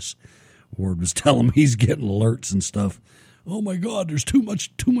there, I guess. Ward was telling me he's getting alerts and stuff. Oh my God, there's too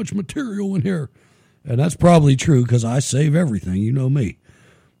much material in here. And that's probably true because I save everything. You know me.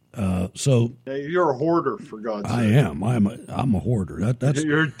 So yeah, you're a hoarder, for God's sake. I am. I'm a hoarder.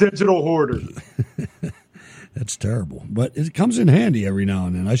 You're a digital hoarder. That's terrible. But it comes in handy every now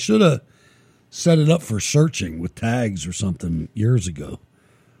and then. I should have set it up for searching with tags or something years ago.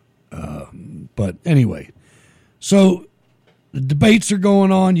 But anyway, so the debates are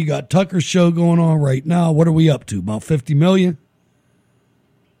going on. You got Tucker's show going on right now. What are we up to? About 50 million?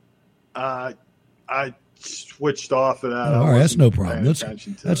 I switched off of that. All right, that's no problem.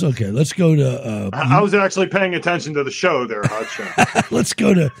 That's okay. Let's go to. I was actually paying attention to the show there, Hutch. Let's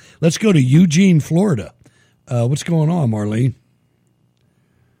go to Eugene, Florida. What's going on, Marlene?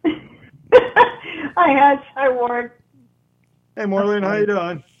 Hi, Hutch. Hi, Ward. Hey, Marlene, how you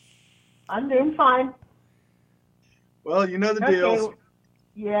doing? I'm doing fine. Well, you know the deal.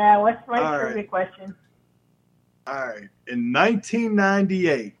 Yeah, what's my trivia question? All right. In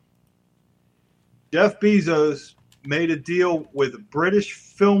 1998, Jeff Bezos made a deal with British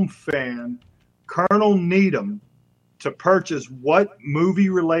film fan Colonel Needham to purchase what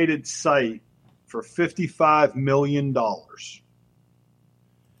movie-related site for $55 million?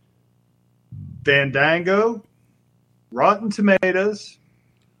 Fandango, Rotten Tomatoes,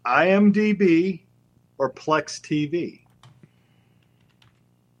 IMDb, or Plex TV?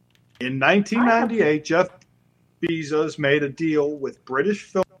 In 1998, Jeff Bezos made a deal with British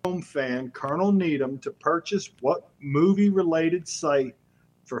film fan Colonel Needham to purchase what movie-related site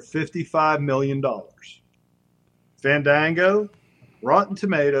for $55 million? Fandango, Rotten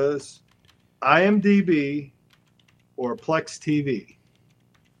Tomatoes, IMDb, or Plex TV?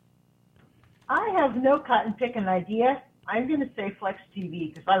 I have no cotton picking idea. I'm going to say Flex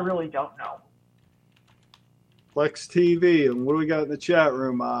TV because I really don't know. Plex TV. And what do we got in the chat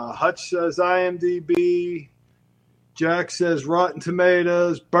room? Hutch says IMDb. Jack says Rotten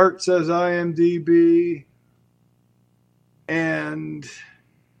Tomatoes. Bert says IMDb. And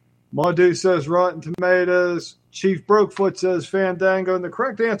Madu says Rotten Tomatoes. Chief Brokefoot says Fandango. And the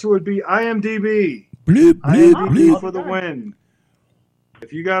correct answer would be IMDb. Bloop, bloop, IMDb bloop. for the win.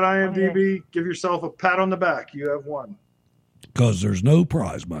 If you got IMDb, give yourself a pat on the back. You have won. Because there's no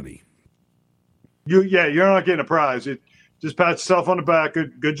prize money. You're not getting a prize. Just pat yourself on the back.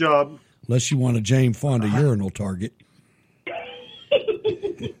 Good job. Unless you want a Jane Fonda urinal target.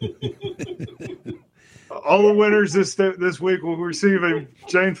 All the winners this week will receive a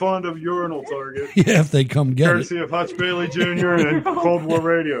Jane Fonda urinal target. Yeah, if they come get courtesy of Hutch Bailey Jr. and Cold War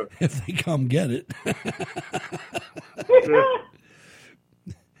Radio. If they come get it.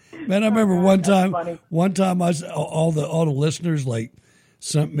 Man, I remember one time all the listeners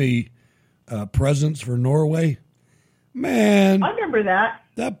sent me presents for Norway. Man, I remember that.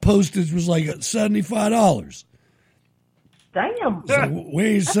 That postage was like $75. Damn. So we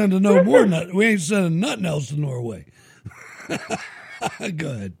ain't sending no more than that. We ain't sending nothing else to Norway. Go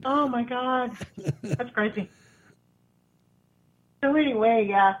ahead. Oh my God, that's crazy. So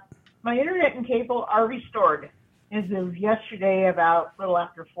anyway, my internet and cable are restored as of yesterday, about a little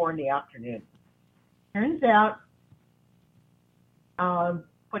after 4 in the afternoon. Turns out,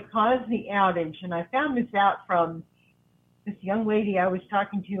 what caused the outage, and I found this out from this young lady I was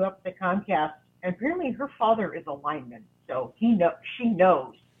talking to up at the Comcast, and apparently her father is a lineman, so she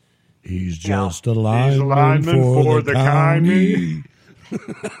knows. He's just a lineman for the county.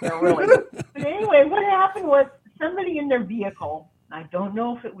 Yeah, really. But anyway, what happened was somebody in their vehicle, I don't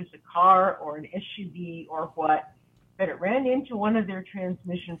know if it was a car or an SUV or what, but it ran into one of their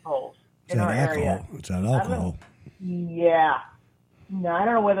transmission poles in our area. It's that alcohol. Yeah. No, I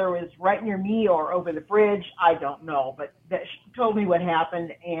don't know whether it was right near me or over the bridge. I don't know, but she told me what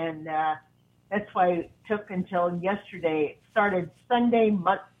happened, and that's why it took until yesterday. It started Sunday,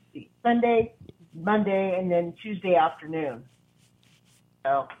 Monday, and then Tuesday afternoon.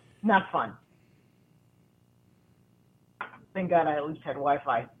 So, not fun. Thank God I at least had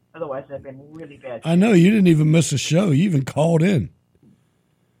Wi-Fi. Otherwise, I'd been really bad. I know. You didn't even miss a show. You even called in.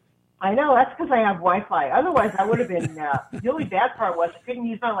 I know. That's because I have Wi-Fi. Otherwise, I would have been... the only bad part was I couldn't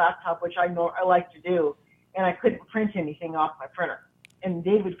use my laptop, which I like to do, and I couldn't print anything off my printer. And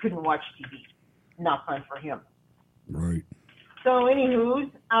David couldn't watch TV. Not fun for him. Right. So,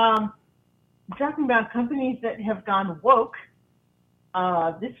 anywho, talking about companies that have gone woke,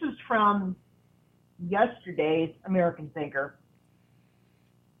 this was from yesterday's American Thinker.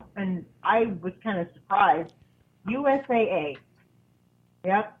 And I was kind of surprised. USAA.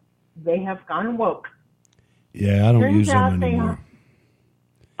 Yep, they have gone woke. Yeah, I don't use them anymore.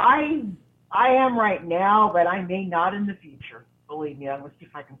 I I am right now, but I may not in the future. Believe me, I'm going to see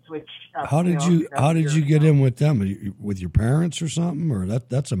if I can switch up. How did you get in with them? With your parents or something? Or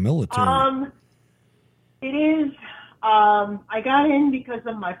that's a military? It is. I got in because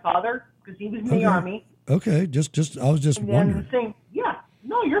of my father, because he was in the Army. Okay, just I was just wondering.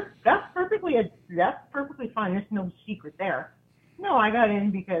 That's perfectly fine. There's no secret there. No, I got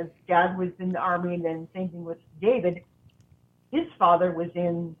in because Dad was in the Army, and then same thing with David. His father was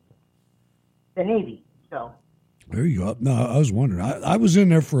in the Navy, so. There you go. No, I was wondering. I was in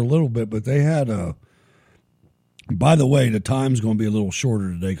there for a little bit, but they had a. By the way, the time's going to be a little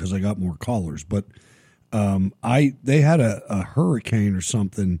shorter today because I got more callers. But they had a hurricane or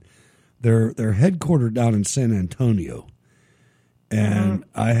something. They're headquartered down in San Antonio, and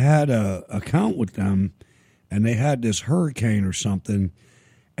I had a account with them, and they had this hurricane or something,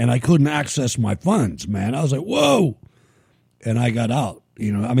 and I couldn't access my funds. Man, I was like, whoa, and I got out.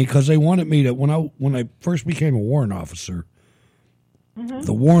 Because they wanted me to when I first became a warrant officer,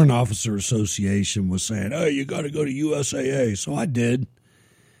 the Warrant Officer Association was saying, "Oh, you got to go to USAA." So I did,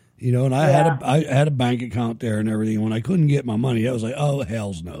 and I had a bank account there and everything. And when I couldn't get my money, I was like, "Oh,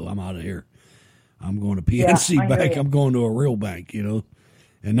 hell's no, I'm out of here. I'm going to PNC Bank. I'm going to a real bank." And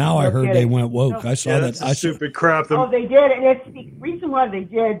now I heard they went woke. I saw that. I stupid crap. They did, and it's the reason why they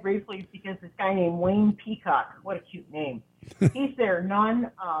did briefly is because this guy named Wayne Peacock. What a cute name. He's their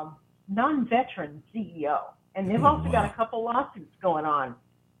non-veteran CEO, and they've also got a couple lawsuits going on.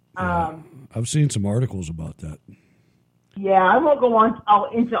 I've seen some articles about that. Yeah, I won't go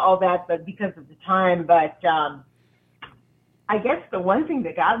into all that, but because of the time. But I guess the one thing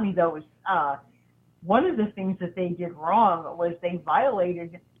that got me though was one of the things that they did wrong was they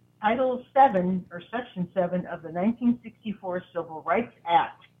violated Title 7 or Section 7 of the 1964 Civil Rights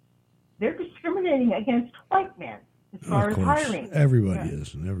Act. They're discriminating against white men. As far as hiring. Everybody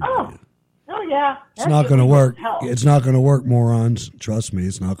is. Oh, yeah. It's not going to work. It's not going to work, morons. Trust me,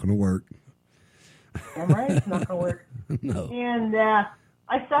 it's not going to work. I'm right. It's not going to work. No. And I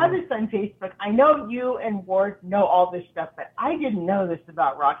saw this on Facebook. I know you and Ward know all this stuff, but I didn't know this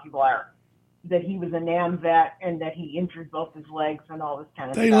about Rocky Bleier, that he was a NAM vet and that he injured both his legs and all this kind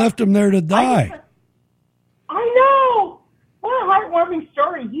of stuff. They left him there to die. I know. What a heartwarming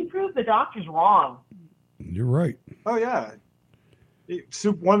story. He proved the doctors wrong. You're right. Oh, yeah.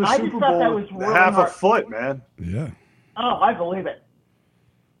 Won the I Super just thought that Bowl was really half hard. a foot, man. Yeah. Oh, I believe it.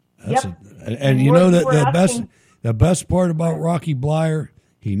 And you know that the best part about Rocky Bleier,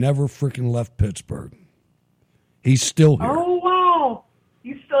 he never freaking left Pittsburgh. He's still here. Oh, wow.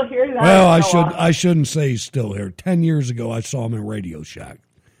 You still hear that? Well, I shouldn't say he's still here. 10 years ago, I saw him in Radio Shack.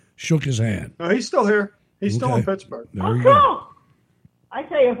 Shook his hand. No, he's still here. He's still in Pittsburgh. There you go. I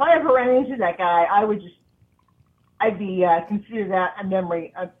tell you, if I ever ran into that guy, I'd be consider that a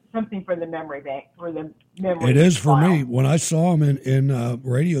memory, something for the memory bank, for the memory. It is for me. When I saw him in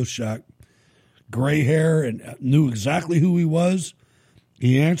Radio Shack, gray hair and knew exactly who he was.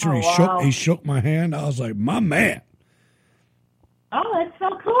 He answered. He shook my hand. I was like, my man. Oh, that's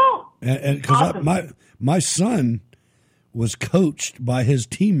so cool. And because my son was coached by his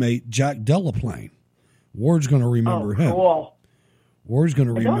teammate Jack Delaplane. Ward's going to remember him. Cool. Ward's going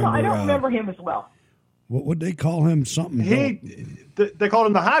to remember. I don't remember him as well. What would they call him? Something. They called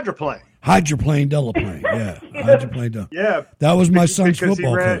him the hydroplane. Hydroplane Delaplane. Yeah, hydroplane Delaplane. Yeah, that was my son's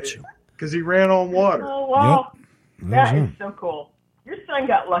football coach. Because he ran on water. Oh wow, yep. that is so cool. Your son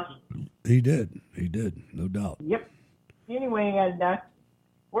got lucky. He did, no doubt. Yep. Anyway, and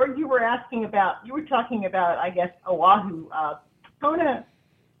where you were talking about, I guess, Oahu, Kona,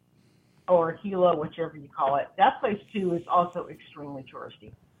 or Hilo, whichever you call it. That place too is also extremely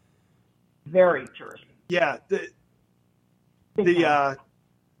touristy. Very touristy. Yeah.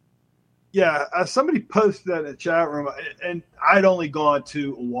 Somebody posted that in the chat room, and I'd only gone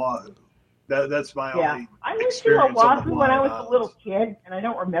to Oahu. That's my only I went to experience. Oahu when I was a little kid, and I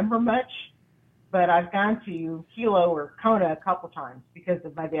don't remember much, but I've gone to Hilo or Kona a couple times because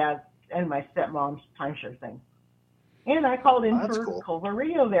of my dad's and my stepmom's timeshare thing. And I called in for Culver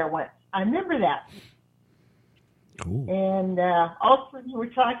Radio there once. I remember that. Cool. And also, you were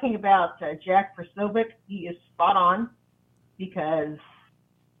talking about Jack Prosovic. He is spot on because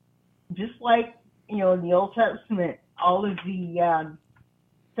just like, in the Old Testament, all of the,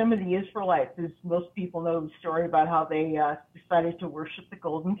 some of the Israelites, as most people know the story about how they decided to worship the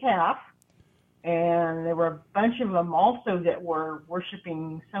golden calf. And there were a bunch of them also that were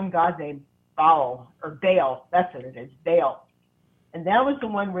worshiping some god named Baal, or Baal. That's what it is, Baal. And that was the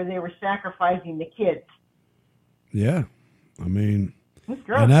one where they were sacrificing the kids. Yeah. I mean,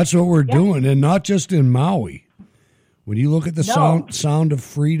 and that's what we're doing. And not just in Maui. When you look at the sound of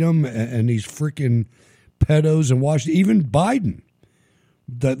freedom and these freaking pedos in Washington, even Biden,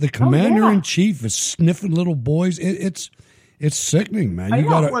 the commander in chief is sniffing little boys. It's sickening, man. You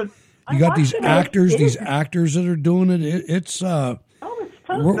got these actors that are doing it. It's time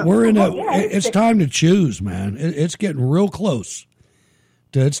to choose, man. It's getting real close.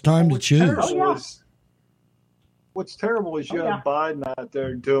 It's time to choose. What's terrible is you have Biden out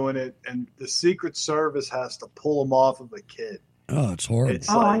there doing it, and the Secret Service has to pull him off of a kid. Oh, it's horrible.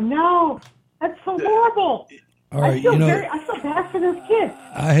 I know. That's so horrible. All right, I feel bad for those kids.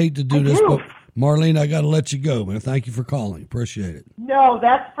 I hate to do this, but Marlene, I got to let you go, man. Thank you for calling. Appreciate it. No,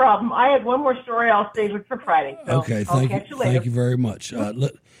 that's the problem. I had one more story. I'll save it for Friday. So okay, thank you. Thank you very much.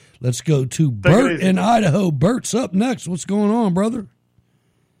 Let's go to Bert in Idaho. Bert's up next. What's going on, brother?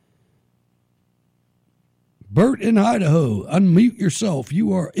 Bert in Idaho, unmute yourself.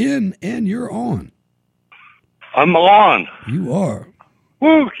 You are in and you're on. I'm on. You are.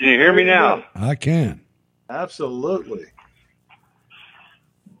 Woo, can you hear me now? I can. Absolutely.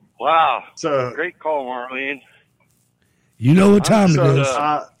 Wow. So great call, Marlene. You know what time it is.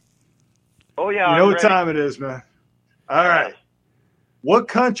 Oh, yeah. You know what time it is, man. All right. What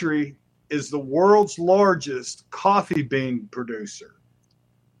country is the world's largest coffee bean producer?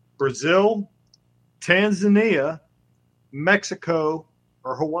 Brazil, Tanzania, Mexico,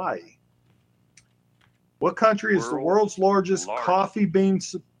 or Hawaii? What country is the world's largest coffee bean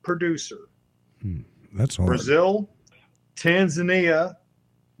producer? That's hard. Brazil, Tanzania,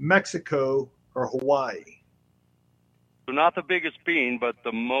 Mexico, or Hawaii? So not the biggest bean, but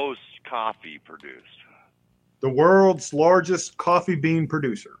the most coffee produced. The world's largest coffee bean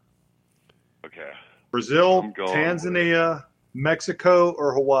producer. Okay. Brazil, Tanzania, Mexico,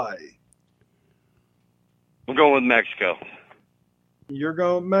 or Hawaii? I'm going with Mexico. You're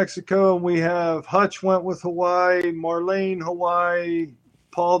going with Mexico, and we have Hutch went with Hawaii, Marlene, Hawaii,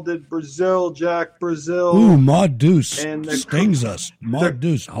 Paul did Brazil, Jack, Brazil. Ooh, Ma Deuce stings us. Ma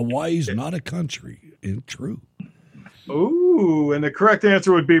Deuce. Hawaii's not a country. It's true. Ooh, and the correct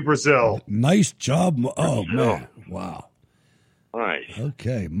answer would be Brazil. Nice job. Oh, man. Wow. Nice.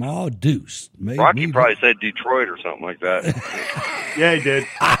 Okay, Ma Deuce. Rocky probably said Detroit or something like that. Yeah, he did.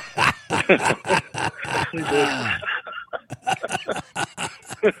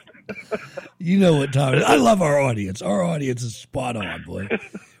 You know what time it is. I love our audience. Our audience is spot on, boy.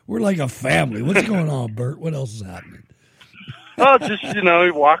 We're like a family. What's going on, Bert? What else is happening? Oh, just,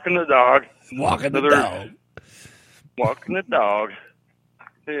 walking the dog. Walking the dog. Walking the dog.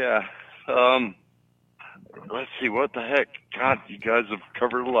 Yeah. Let's see, what the heck? God, you guys have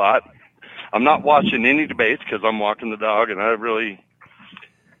covered a lot. I'm not watching any debates because I'm walking the dog, and I really...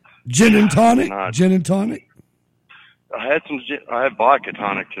 Gin and tonic? Gin and tonic? I had vodka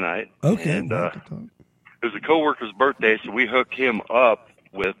tonic tonight. Okay. And it was a coworker's birthday, so we hooked him up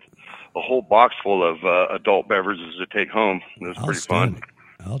with a whole box full of adult beverages to take home. It was pretty fun.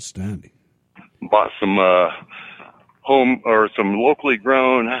 Outstanding. Bought some some locally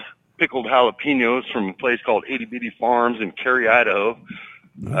grown pickled jalapenos from a place called Itty Bitty Farms in Cary, Idaho,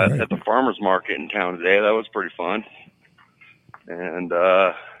 at the farmer's market in town today. That was pretty fun. And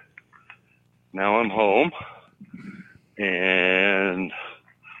now I'm home. And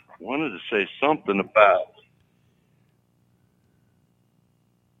wanted to say something about.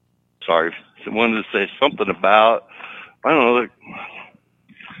 Wanted to say something about. I don't know.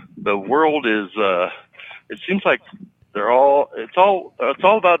 The world is. It seems like It's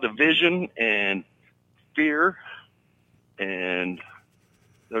all about division and fear, and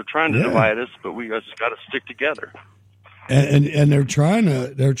they're trying to divide us, but we just got to stick together. And they're trying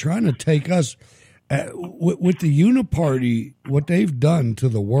to take us. With the Uniparty, what they've done to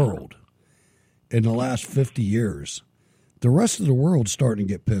the world in the last 50 years, the rest of the world's starting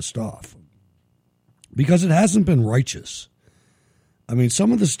to get pissed off because it hasn't been righteous. I mean,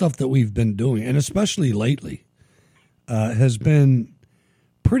 some of the stuff that we've been doing, and especially lately, has been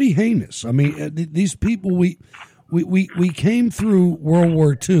pretty heinous. I mean, these people, we came through World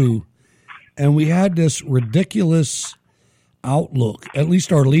War II, and we had this ridiculous outlook, at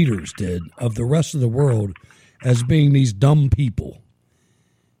least our leaders did, of the rest of the world as being these dumb people.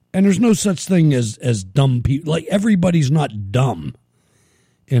 And there's no such thing as dumb people. Like, everybody's not dumb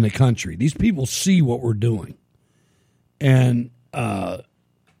in a country. These people see what we're doing. And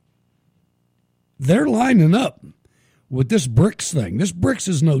they're lining up with this BRICS thing. This BRICS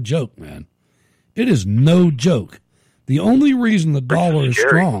is no joke, man. It is no joke. The only reason the dollar is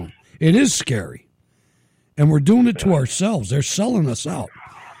strong, it is scary. And we're doing it to ourselves. They're selling us out.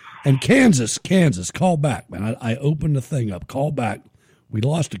 And Kansas, call back, man. I opened the thing up. Call back We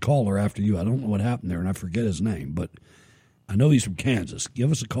lost a caller after you. I don't know what happened there, and I forget his name, but I know he's from Kansas.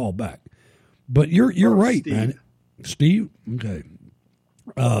 Give us a call back. But you're right, Steve. man. Steve? Okay.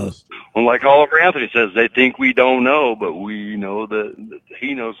 Well, like Oliver Anthony says, they think we don't know, but we know that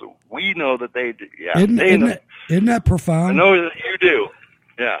he knows. We know that they do. Yeah, Isn't that profound? I know that you do.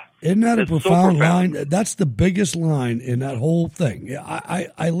 Yeah. Isn't that It's a so profound profound. line? That's the biggest line in that whole thing.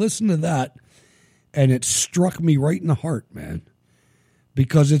 I listened to that, and it struck me right in the heart, man,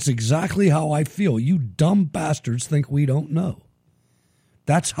 because it's exactly how I feel. You dumb bastards think we don't know.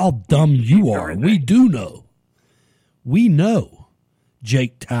 That's how dumb you are. We do know. We know.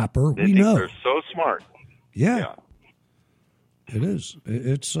 Jake Tapper, They we think know. they're so smart. Yeah. It is.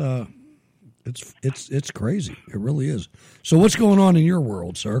 It's crazy. It really is. So what's going on in your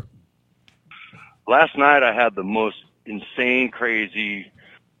world, sir? Last night I had the most insane, crazy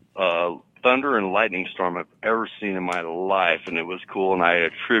thunder and lightning storm I've ever seen in my life, and it was cool. And I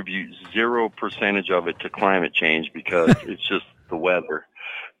attribute 0% of it to climate change because it's just the weather.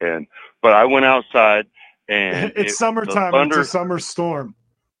 But I went outside. And it's summertime. It's a summer storm.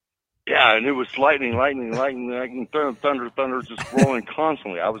 Yeah, and it was lightning, thunder, just rolling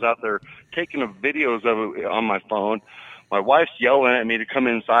constantly. I was out there taking videos of it on my phone. My wife's yelling at me to come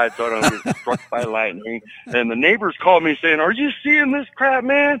inside so I don't get struck by lightning. And the neighbors called me saying, "Are you seeing this crap,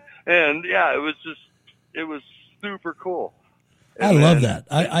 man?" And yeah, it was super cool. I love that.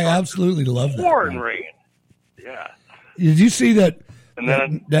 I absolutely love that. Pouring rain. Yeah. Did you see that? And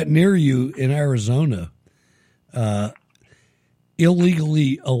then that near you in Arizona,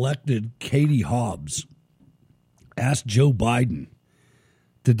 illegally elected Katie Hobbs asked Joe Biden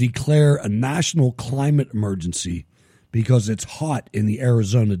to declare a national climate emergency because it's hot in the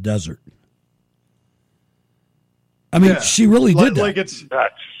Arizona desert. I mean, she really did that. Like it's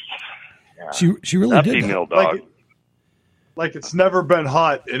she really that did female that. dog. Like it's never been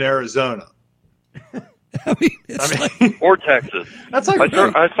hot in Arizona. Or Texas. That's like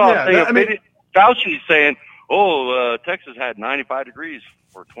I saw a thing. that- Fauci saying, Texas had 95 degrees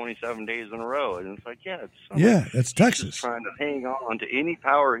for 27 days in a row, and it's like, it's Texas. He's trying to hang on to any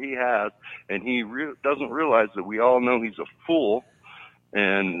power he has, and he doesn't realize that we all know he's a fool,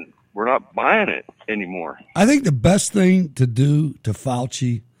 and we're not buying it anymore. I think the best thing to do to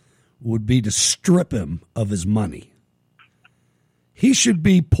Fauci would be to strip him of his money. He should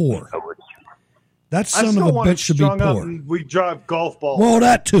be poor. That I son still of a want it bitch should be strung up poor. and we drive golf balls. Well,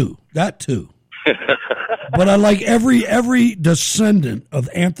 that too. But I like every descendant of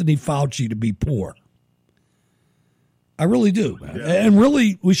Anthony Fauci to be poor. I really do, man. And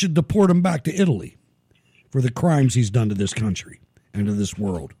really, we should deport him back to Italy for the crimes he's done to this country and to this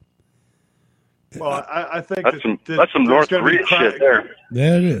world. Well, I think that's some North Korea shit there.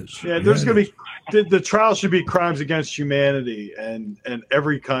 That it is. Yeah, there's going to be the trial should be crimes against humanity, and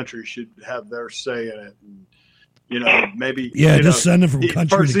every country should have their say in it. And, maybe just send him from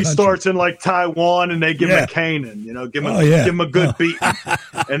country first to he country. starts in like Taiwan, and they give him a Canaan. Give him a good beating,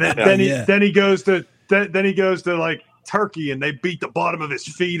 and then he goes to like Turkey, and they beat the bottom of his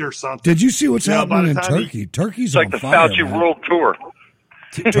feet or something. Did you see what's happening in Turkey? Turkey's like on the fire, Fauci man. World Tour.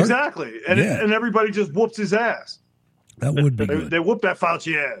 Exactly, and everybody just whoops his ass. That would be good. They whoop that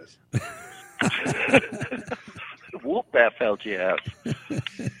Fauci ass. Whoop that Fauci ass.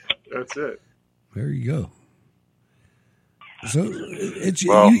 That's it. There you go. So it's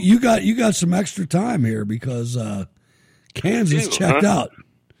you got some extra time here because Kansas checked out.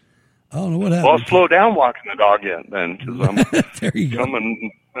 I don't know what happened. Well, I'll slow down walking the dog in then because I'm there you go. coming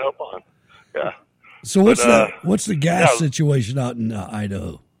up on. Yeah. So what's the gas situation out in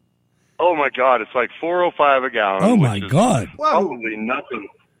Idaho? Oh my God, it's like $4.05 a gallon. Oh my which is God. Probably nothing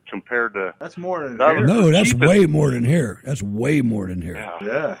compared to. That's more than here. No, that's way more than here. That's way more than here.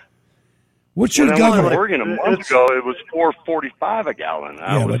 Yeah. What's your when I went government? to Oregon a month ago, it was $4.45 a gallon.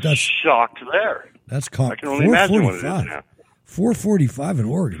 I was shocked there. That's I can only imagine what it is now. $4.45 in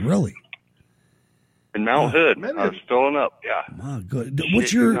Oregon, really? In Mount Hood, I was filling up. Yeah. My good.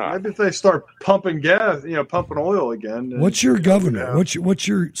 What's your? Maybe if they start pumping gas, pumping oil again. What's your governor? What's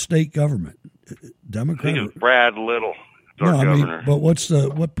your state government? Democrat? I think it's Brad Little. No, Our governor. but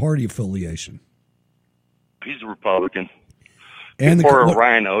what party affiliation? He's a Republican. And or a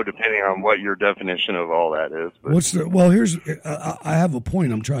rhino, depending on what your definition of all that is. But. Here's I have a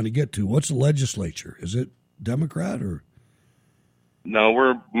point I'm trying to get to. What's the legislature? Is it Democrat or? No,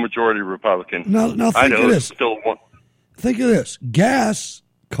 we're majority Republican. Now think of this. Still one. Think of this. Gas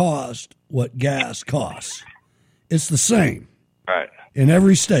cost what gas costs. It's the same. Right. In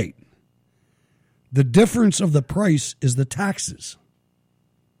every state. The difference of the price is the taxes.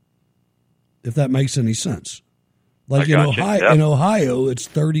 If that makes any sense. Like I gotcha. Yep. In Ohio, it's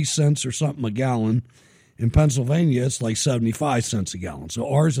 30 cents or something a gallon. In Pennsylvania, it's like 75 cents a gallon. So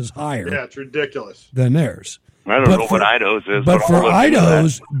ours is higher. Yeah, it's ridiculous. Than theirs. I don't know what Idaho's is. But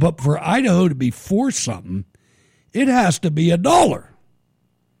for Idaho to be for something, it has to be $1.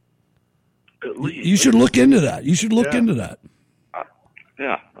 At least. You should look into that. Into that.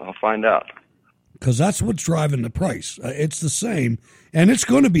 Yeah, I'll find out. Because that's what's driving the price. It's the same, and it's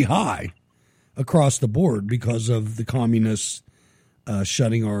going to be high across the board because of the communists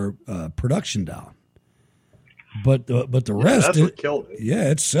shutting our production down. But the rest, that's what killed it. Yeah,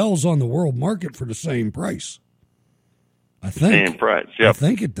 it sells on the world market for the same price. I think. Same price. Yep. I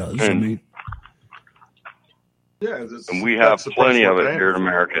think it does. And we have that's the plenty price of we're it paying here in for.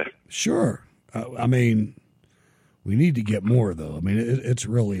 America. Sure. I mean, we need to get more, though. I mean, it's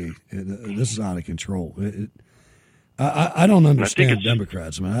really this is out of control. I don't understand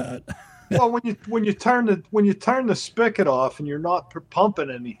Democrats, man. Well, when you turn the spigot off and you're not pumping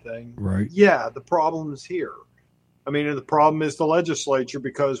anything, right? Yeah, the problem is here. I mean, the problem is the legislature,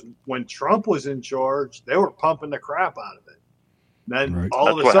 because when Trump was in charge, they were pumping the crap out of it. And then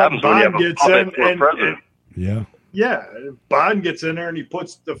all of a sudden, Biden gets in, and Biden gets in there, and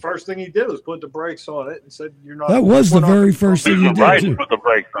the first thing he did was put the brakes on it and said, "You're not." That was the very first thing he did too. Put the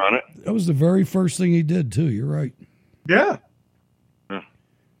brakes on it. That was the very first thing he did too. You're right. Yeah.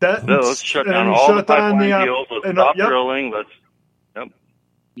 Let's shut down all the pipeline deals. Let's stop drilling. Let's.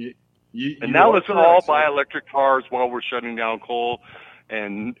 Yep. And now let's all buy electric cars while we're shutting down coal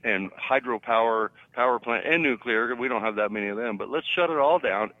and hydropower, power plant, and nuclear. We don't have that many of them, but let's shut it all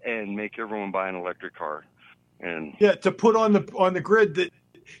down and make everyone buy an electric car. And to put on the grid that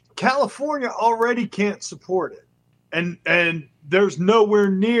California already can't support it, and there's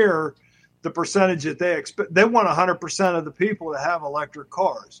nowhere near the percentage that they expect. They want 100% of the people to have electric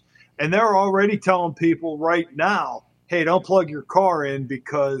cars, and they're already telling people right now, "Hey, don't plug your car in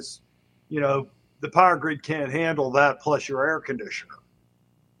because the power grid can't handle that plus your air conditioner."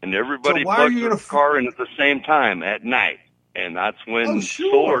 And everybody plugs their car in at the same time at night. And that's when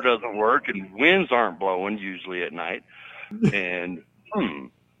solar doesn't work and winds aren't blowing usually at night. And I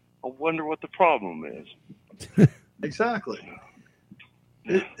wonder what the problem is. Exactly.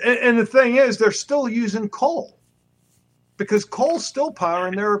 And the thing is, they're still using coal because coal's still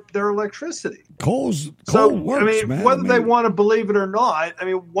powering their electricity. Coal works, I mean, man. whether they want to believe it or not, I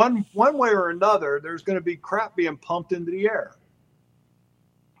mean, one way or another, there's going to be crap being pumped into the air.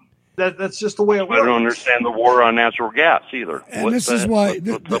 That's just the way it works. I don't understand the war on natural gas either. And what's up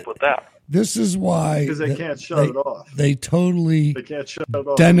with that? This is why because they can't shut it off. They totally can't shut it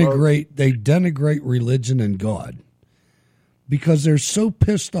off. They denigrate religion and God because they're so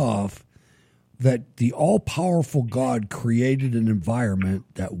pissed off that the all-powerful God created an environment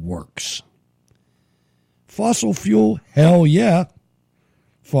that works. Fossil fuel, hell yeah.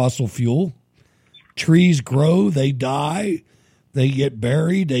 Fossil fuel. Trees grow, they die. They get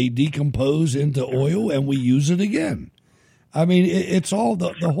buried, they decompose into oil, and we use it again. I mean, it's all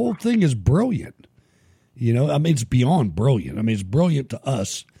the whole thing is brilliant. I mean, it's beyond brilliant. I mean, it's brilliant to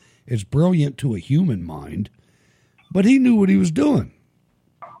us. It's brilliant to a human mind. But he knew what he was doing.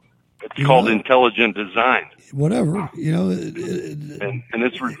 It's called intelligent design. Whatever, and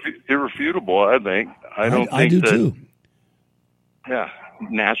it's irrefutable. I think. I do too. Yeah,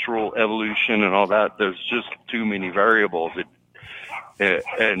 natural evolution and all that. There's just too many variables.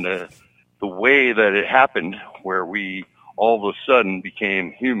 And the way that it happened, where we all of a sudden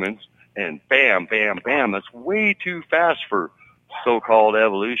became humans, and bam, bam, bam, that's way too fast for so-called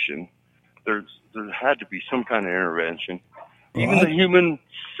evolution. There had to be some kind of intervention. Even the human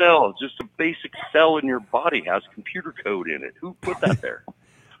cell, just a basic cell in your body, has computer code in it. Who put that there?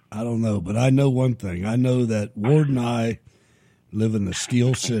 I don't know, but I know one thing. I know that Ward and I live in the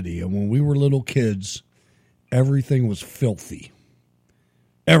Steel City, and when we were little kids, everything was filthy.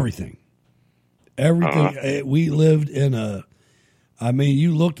 Everything. We lived in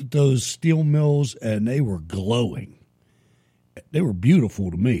you looked at those steel mills and they were glowing. They were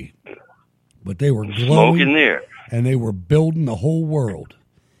beautiful to me, but they were glowing. Smoke in there. And they were building the whole world.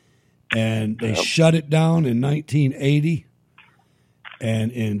 And they shut it down in 1980.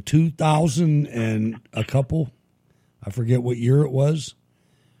 And in 2000 and a couple, I forget what year it was,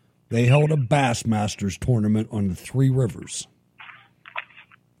 they held a Bassmasters tournament on the Three Rivers.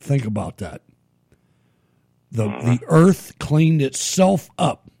 Think about that. The earth cleaned itself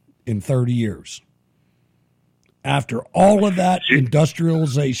up in 30 years. After all of that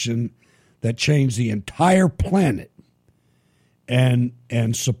industrialization that changed the entire planet and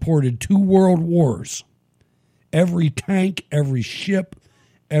supported 2 world wars, every tank, every ship,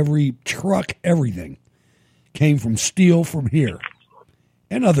 every truck, everything came from steel from here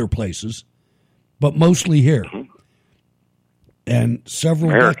and other places, but mostly here. And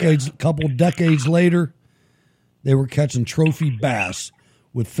a couple decades later, they were catching trophy bass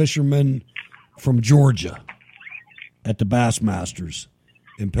with fishermen from Georgia at the Bassmasters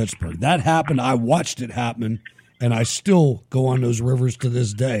in Pittsburgh. That happened. I watched it happen, and I still go on those rivers to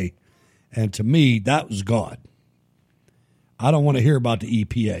this day. And to me, that was God. I don't want to hear about the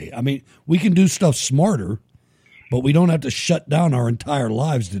EPA. I mean, we can do stuff smarter, but we don't have to shut down our entire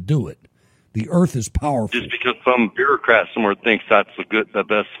lives to do it. The earth is powerful. Just because some bureaucrat somewhere thinks that's the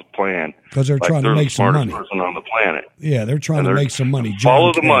best plan. Because they're trying to make some money. Person on the planet. Yeah, they're trying to make some money.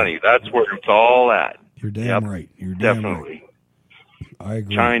 Follow the money. That's where it's all at. You're damn right. You're damn definitely right. I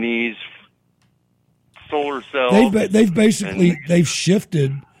agree. Chinese solar cells. They've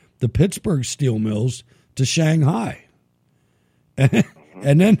shifted the Pittsburgh steel mills to Shanghai, and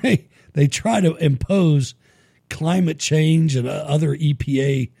then they try to impose climate change and other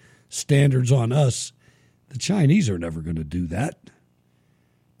EPA standards on us. The Chinese are never going to do that.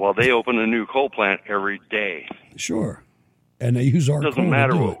 Well, they open a new coal plant every day. Sure. And they use our coal. It doesn't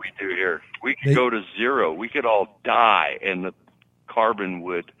matter to do what we do here. We could go to zero. We could all die, and the carbon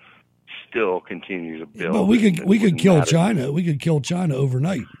would still continue to build. But we could kill China. We could kill China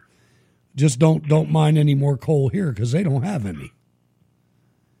overnight. Just don't mine any more coal here because they don't have any.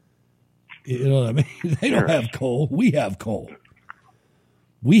 You know what I mean? They don't have coal. We have coal.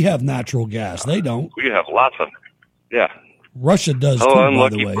 We have natural gas. They don't. We have lots of it. Yeah. Russia does How too,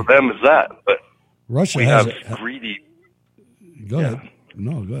 unlucky by the way. for them is that? But Russia we has have greedy. Go ahead.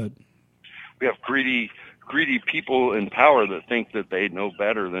 No, go ahead. We have greedy people in power that think that they know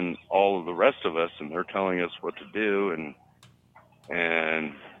better than all of the rest of us, and they're telling us what to do,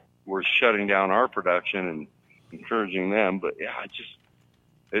 and we're shutting down our production and encouraging them. But yeah,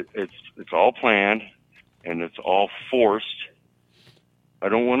 it's all planned and it's all forced. I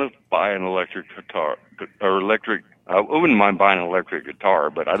don't want to buy an electric guitar or electric. I wouldn't mind buying an electric guitar,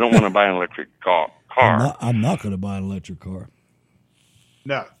 but I don't want to buy an electric car. I'm not going to buy an electric car.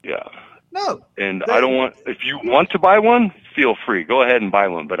 No. Yeah. No. And I don't want. If you want to buy one, feel free. Go ahead and buy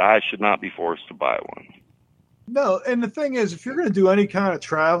one. But I should not be forced to buy one. No. And the thing is, if you're going to do any kind of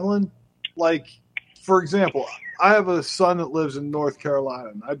traveling, like, for example, I have a son that lives in North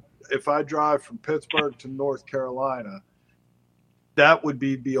Carolina. And if I drive from Pittsburgh to North Carolina, that would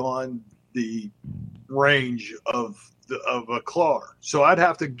be beyond the range of a car. So I'd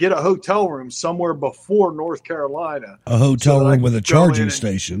have to get a hotel room somewhere before North Carolina. A hotel room with a charging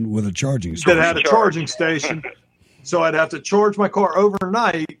station. That had a charging station. So I'd have to charge my car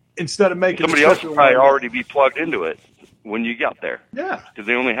overnight instead of making somebody else would probably already be plugged into it when you got there. Yeah. Because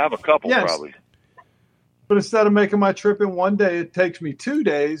they only have a couple probably. But instead of making my trip in one day, it takes me 2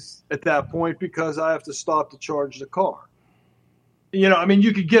 days at that point because I have to stop to charge the car. You know, I mean,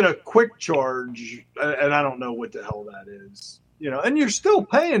 you could get a quick charge, and I don't know what the hell that is, you know, and you're still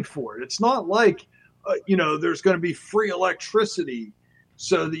paying for it. It's not like, there's going to be free electricity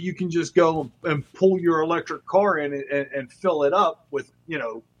so that you can just go and pull your electric car in and fill it up with,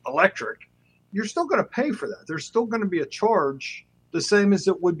 electric. You're still going to pay for that. There's still going to be a charge, the same as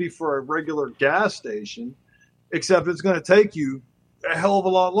it would be for a regular gas station, except it's going to take you a hell of a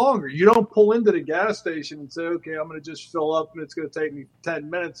lot longer. You don't pull into the gas station and say, okay, I'm going to just fill up and it's going to take me 10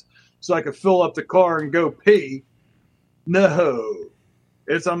 minutes so I can fill up the car and go pee. No.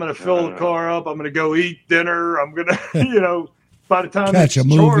 I'm going to fill the car up. I'm going to go eat dinner. I'm going to, by the time catch it's a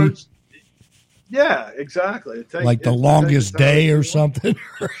movie. Charged, yeah, exactly. Like The Longest Day or something.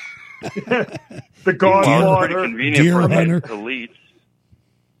 The Godfather. Deer Hunter. Elites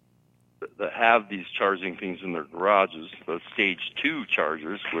that have these charging things in their garages, those stage 2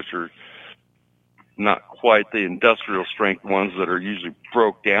 chargers, which are not quite the industrial strength ones that are usually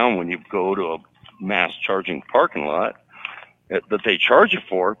broke down when you go to a mass charging parking lot, that they charge you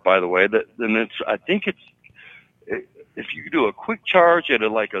for, by the way. I think if you do a quick charge at a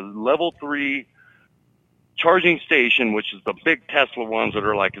level 3 charging station, which is the big Tesla ones that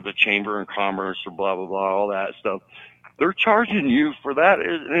are like the Chamber of Commerce or blah, blah, blah, all that stuff, they're charging you for that.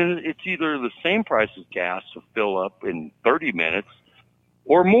 And it's either the same price as gas to fill up in 30 minutes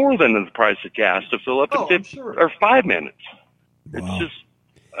or more than the price of gas to fill up in 50 or 5 minutes. Wow. It's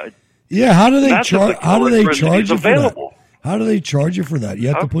just... yeah, how do they charge you for that? Available. How do they charge you for that? You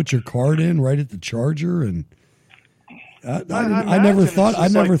have to put your card in right at the charger, and I never thought of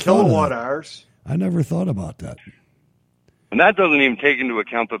that. I never thought about that. And that doesn't even take into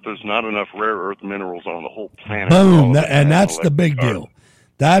account that there's not enough rare earth minerals on the whole planet. Boom, and that's the big deal.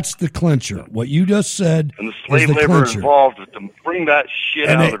 That's the clincher. What you just said and the slave is the labor clincher. involved to bring that shit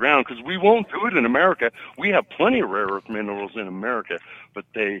And out of the ground, because we won't do it in America. We have plenty of rare earth minerals in America, but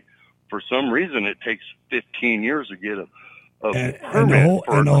for some reason, it takes 15 years to get a permit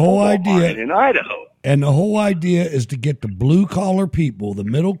for the whole idea in Idaho. And the whole idea is to get the blue collar people, the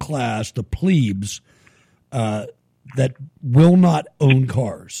middle class, the plebes that will not own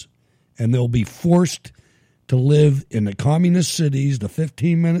cars, and they'll be forced to live in the communist cities, the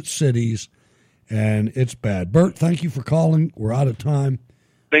 15-minute cities, and it's bad. Bert, thank you for calling. We're out of time.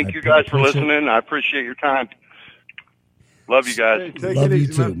 Thank you guys for listening. I appreciate your time. Love you guys. Love you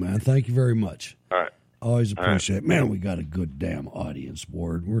too, man. Thank you very much. All right. Always appreciate it. Man, we got a good damn audience,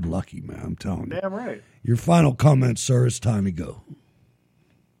 Ward. We're lucky, man. I'm telling you. Damn right. Your final comments, sir. It's time to go.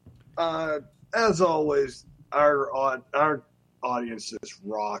 As always, our audience just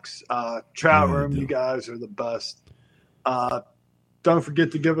rocks. Chat room, you guys are the best. Don't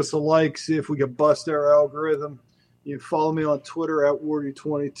forget to give us a like, see if we can bust our algorithm. You can follow me on Twitter at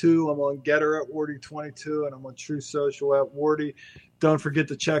Wardy22. I'm on Getter at Wardy22, and I'm on True Social at Wardy. Don't forget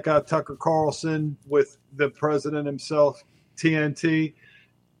to check out Tucker Carlson with the president himself, TNT,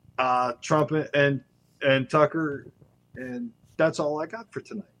 Trump and Tucker, and that's all I got for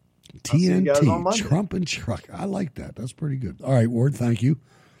tonight. TNT, Trump and Truck. I like that. That's pretty good. All right, Ward, thank you.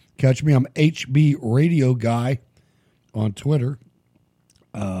 Catch me. I'm HB Radio Guy on Twitter.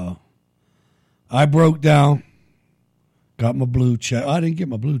 I broke down, got my blue check. I didn't get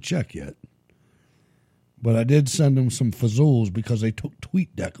my blue check yet, but I did send them some fazools because they took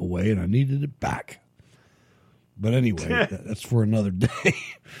TweetDeck away and I needed it back. But anyway, that's for another day.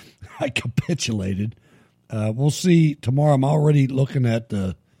 I capitulated. We'll see tomorrow. I'm already looking at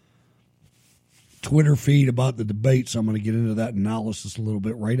the Twitter feed about the debate, so I'm going to get into that analysis a little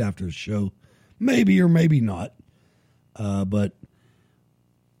bit right after the show. Maybe or maybe not. But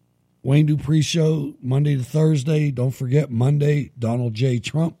Wayne Dupree Show, Monday to Thursday. Don't forget, Monday, Donald J.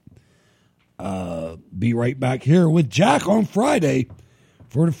 Trump. Be right back here with Jack on Friday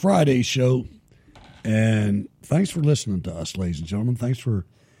for the Friday show. And thanks for listening to us, ladies and gentlemen. Thanks for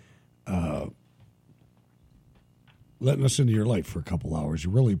letting us into your life for a couple hours.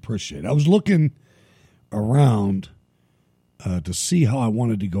 You really appreciate it. I was looking around to see how I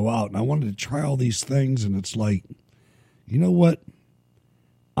wanted to go out, and I wanted to try all these things, and it's like, you know what?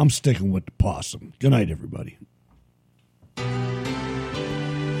 I'm sticking with the possum. Good night, everybody.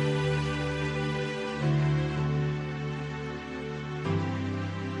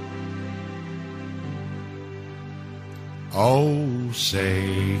 Oh,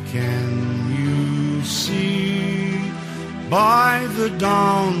 say, can you see by the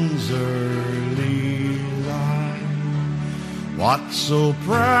dawn's early light what so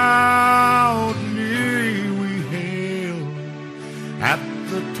proudly we hailed at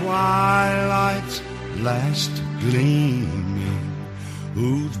the twilight's last gleaming,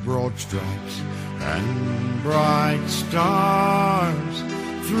 whose broad stripes and bright stars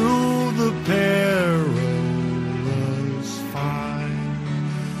through the perilous fight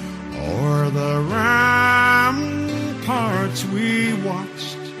o'er the ramparts we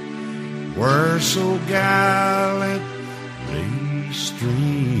watched were so gallantly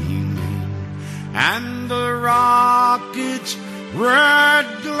streaming, and the rockets' red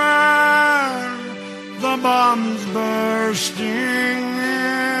glare, the bombs bursting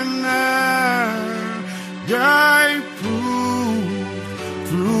in air, gave proof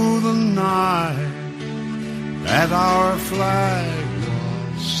through the night that our flag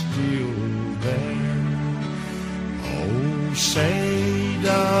was still there. Oh, say,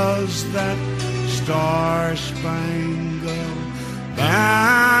 does that star-spangled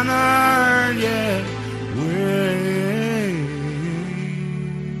banner yet wave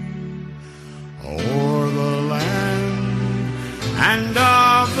o'er the land and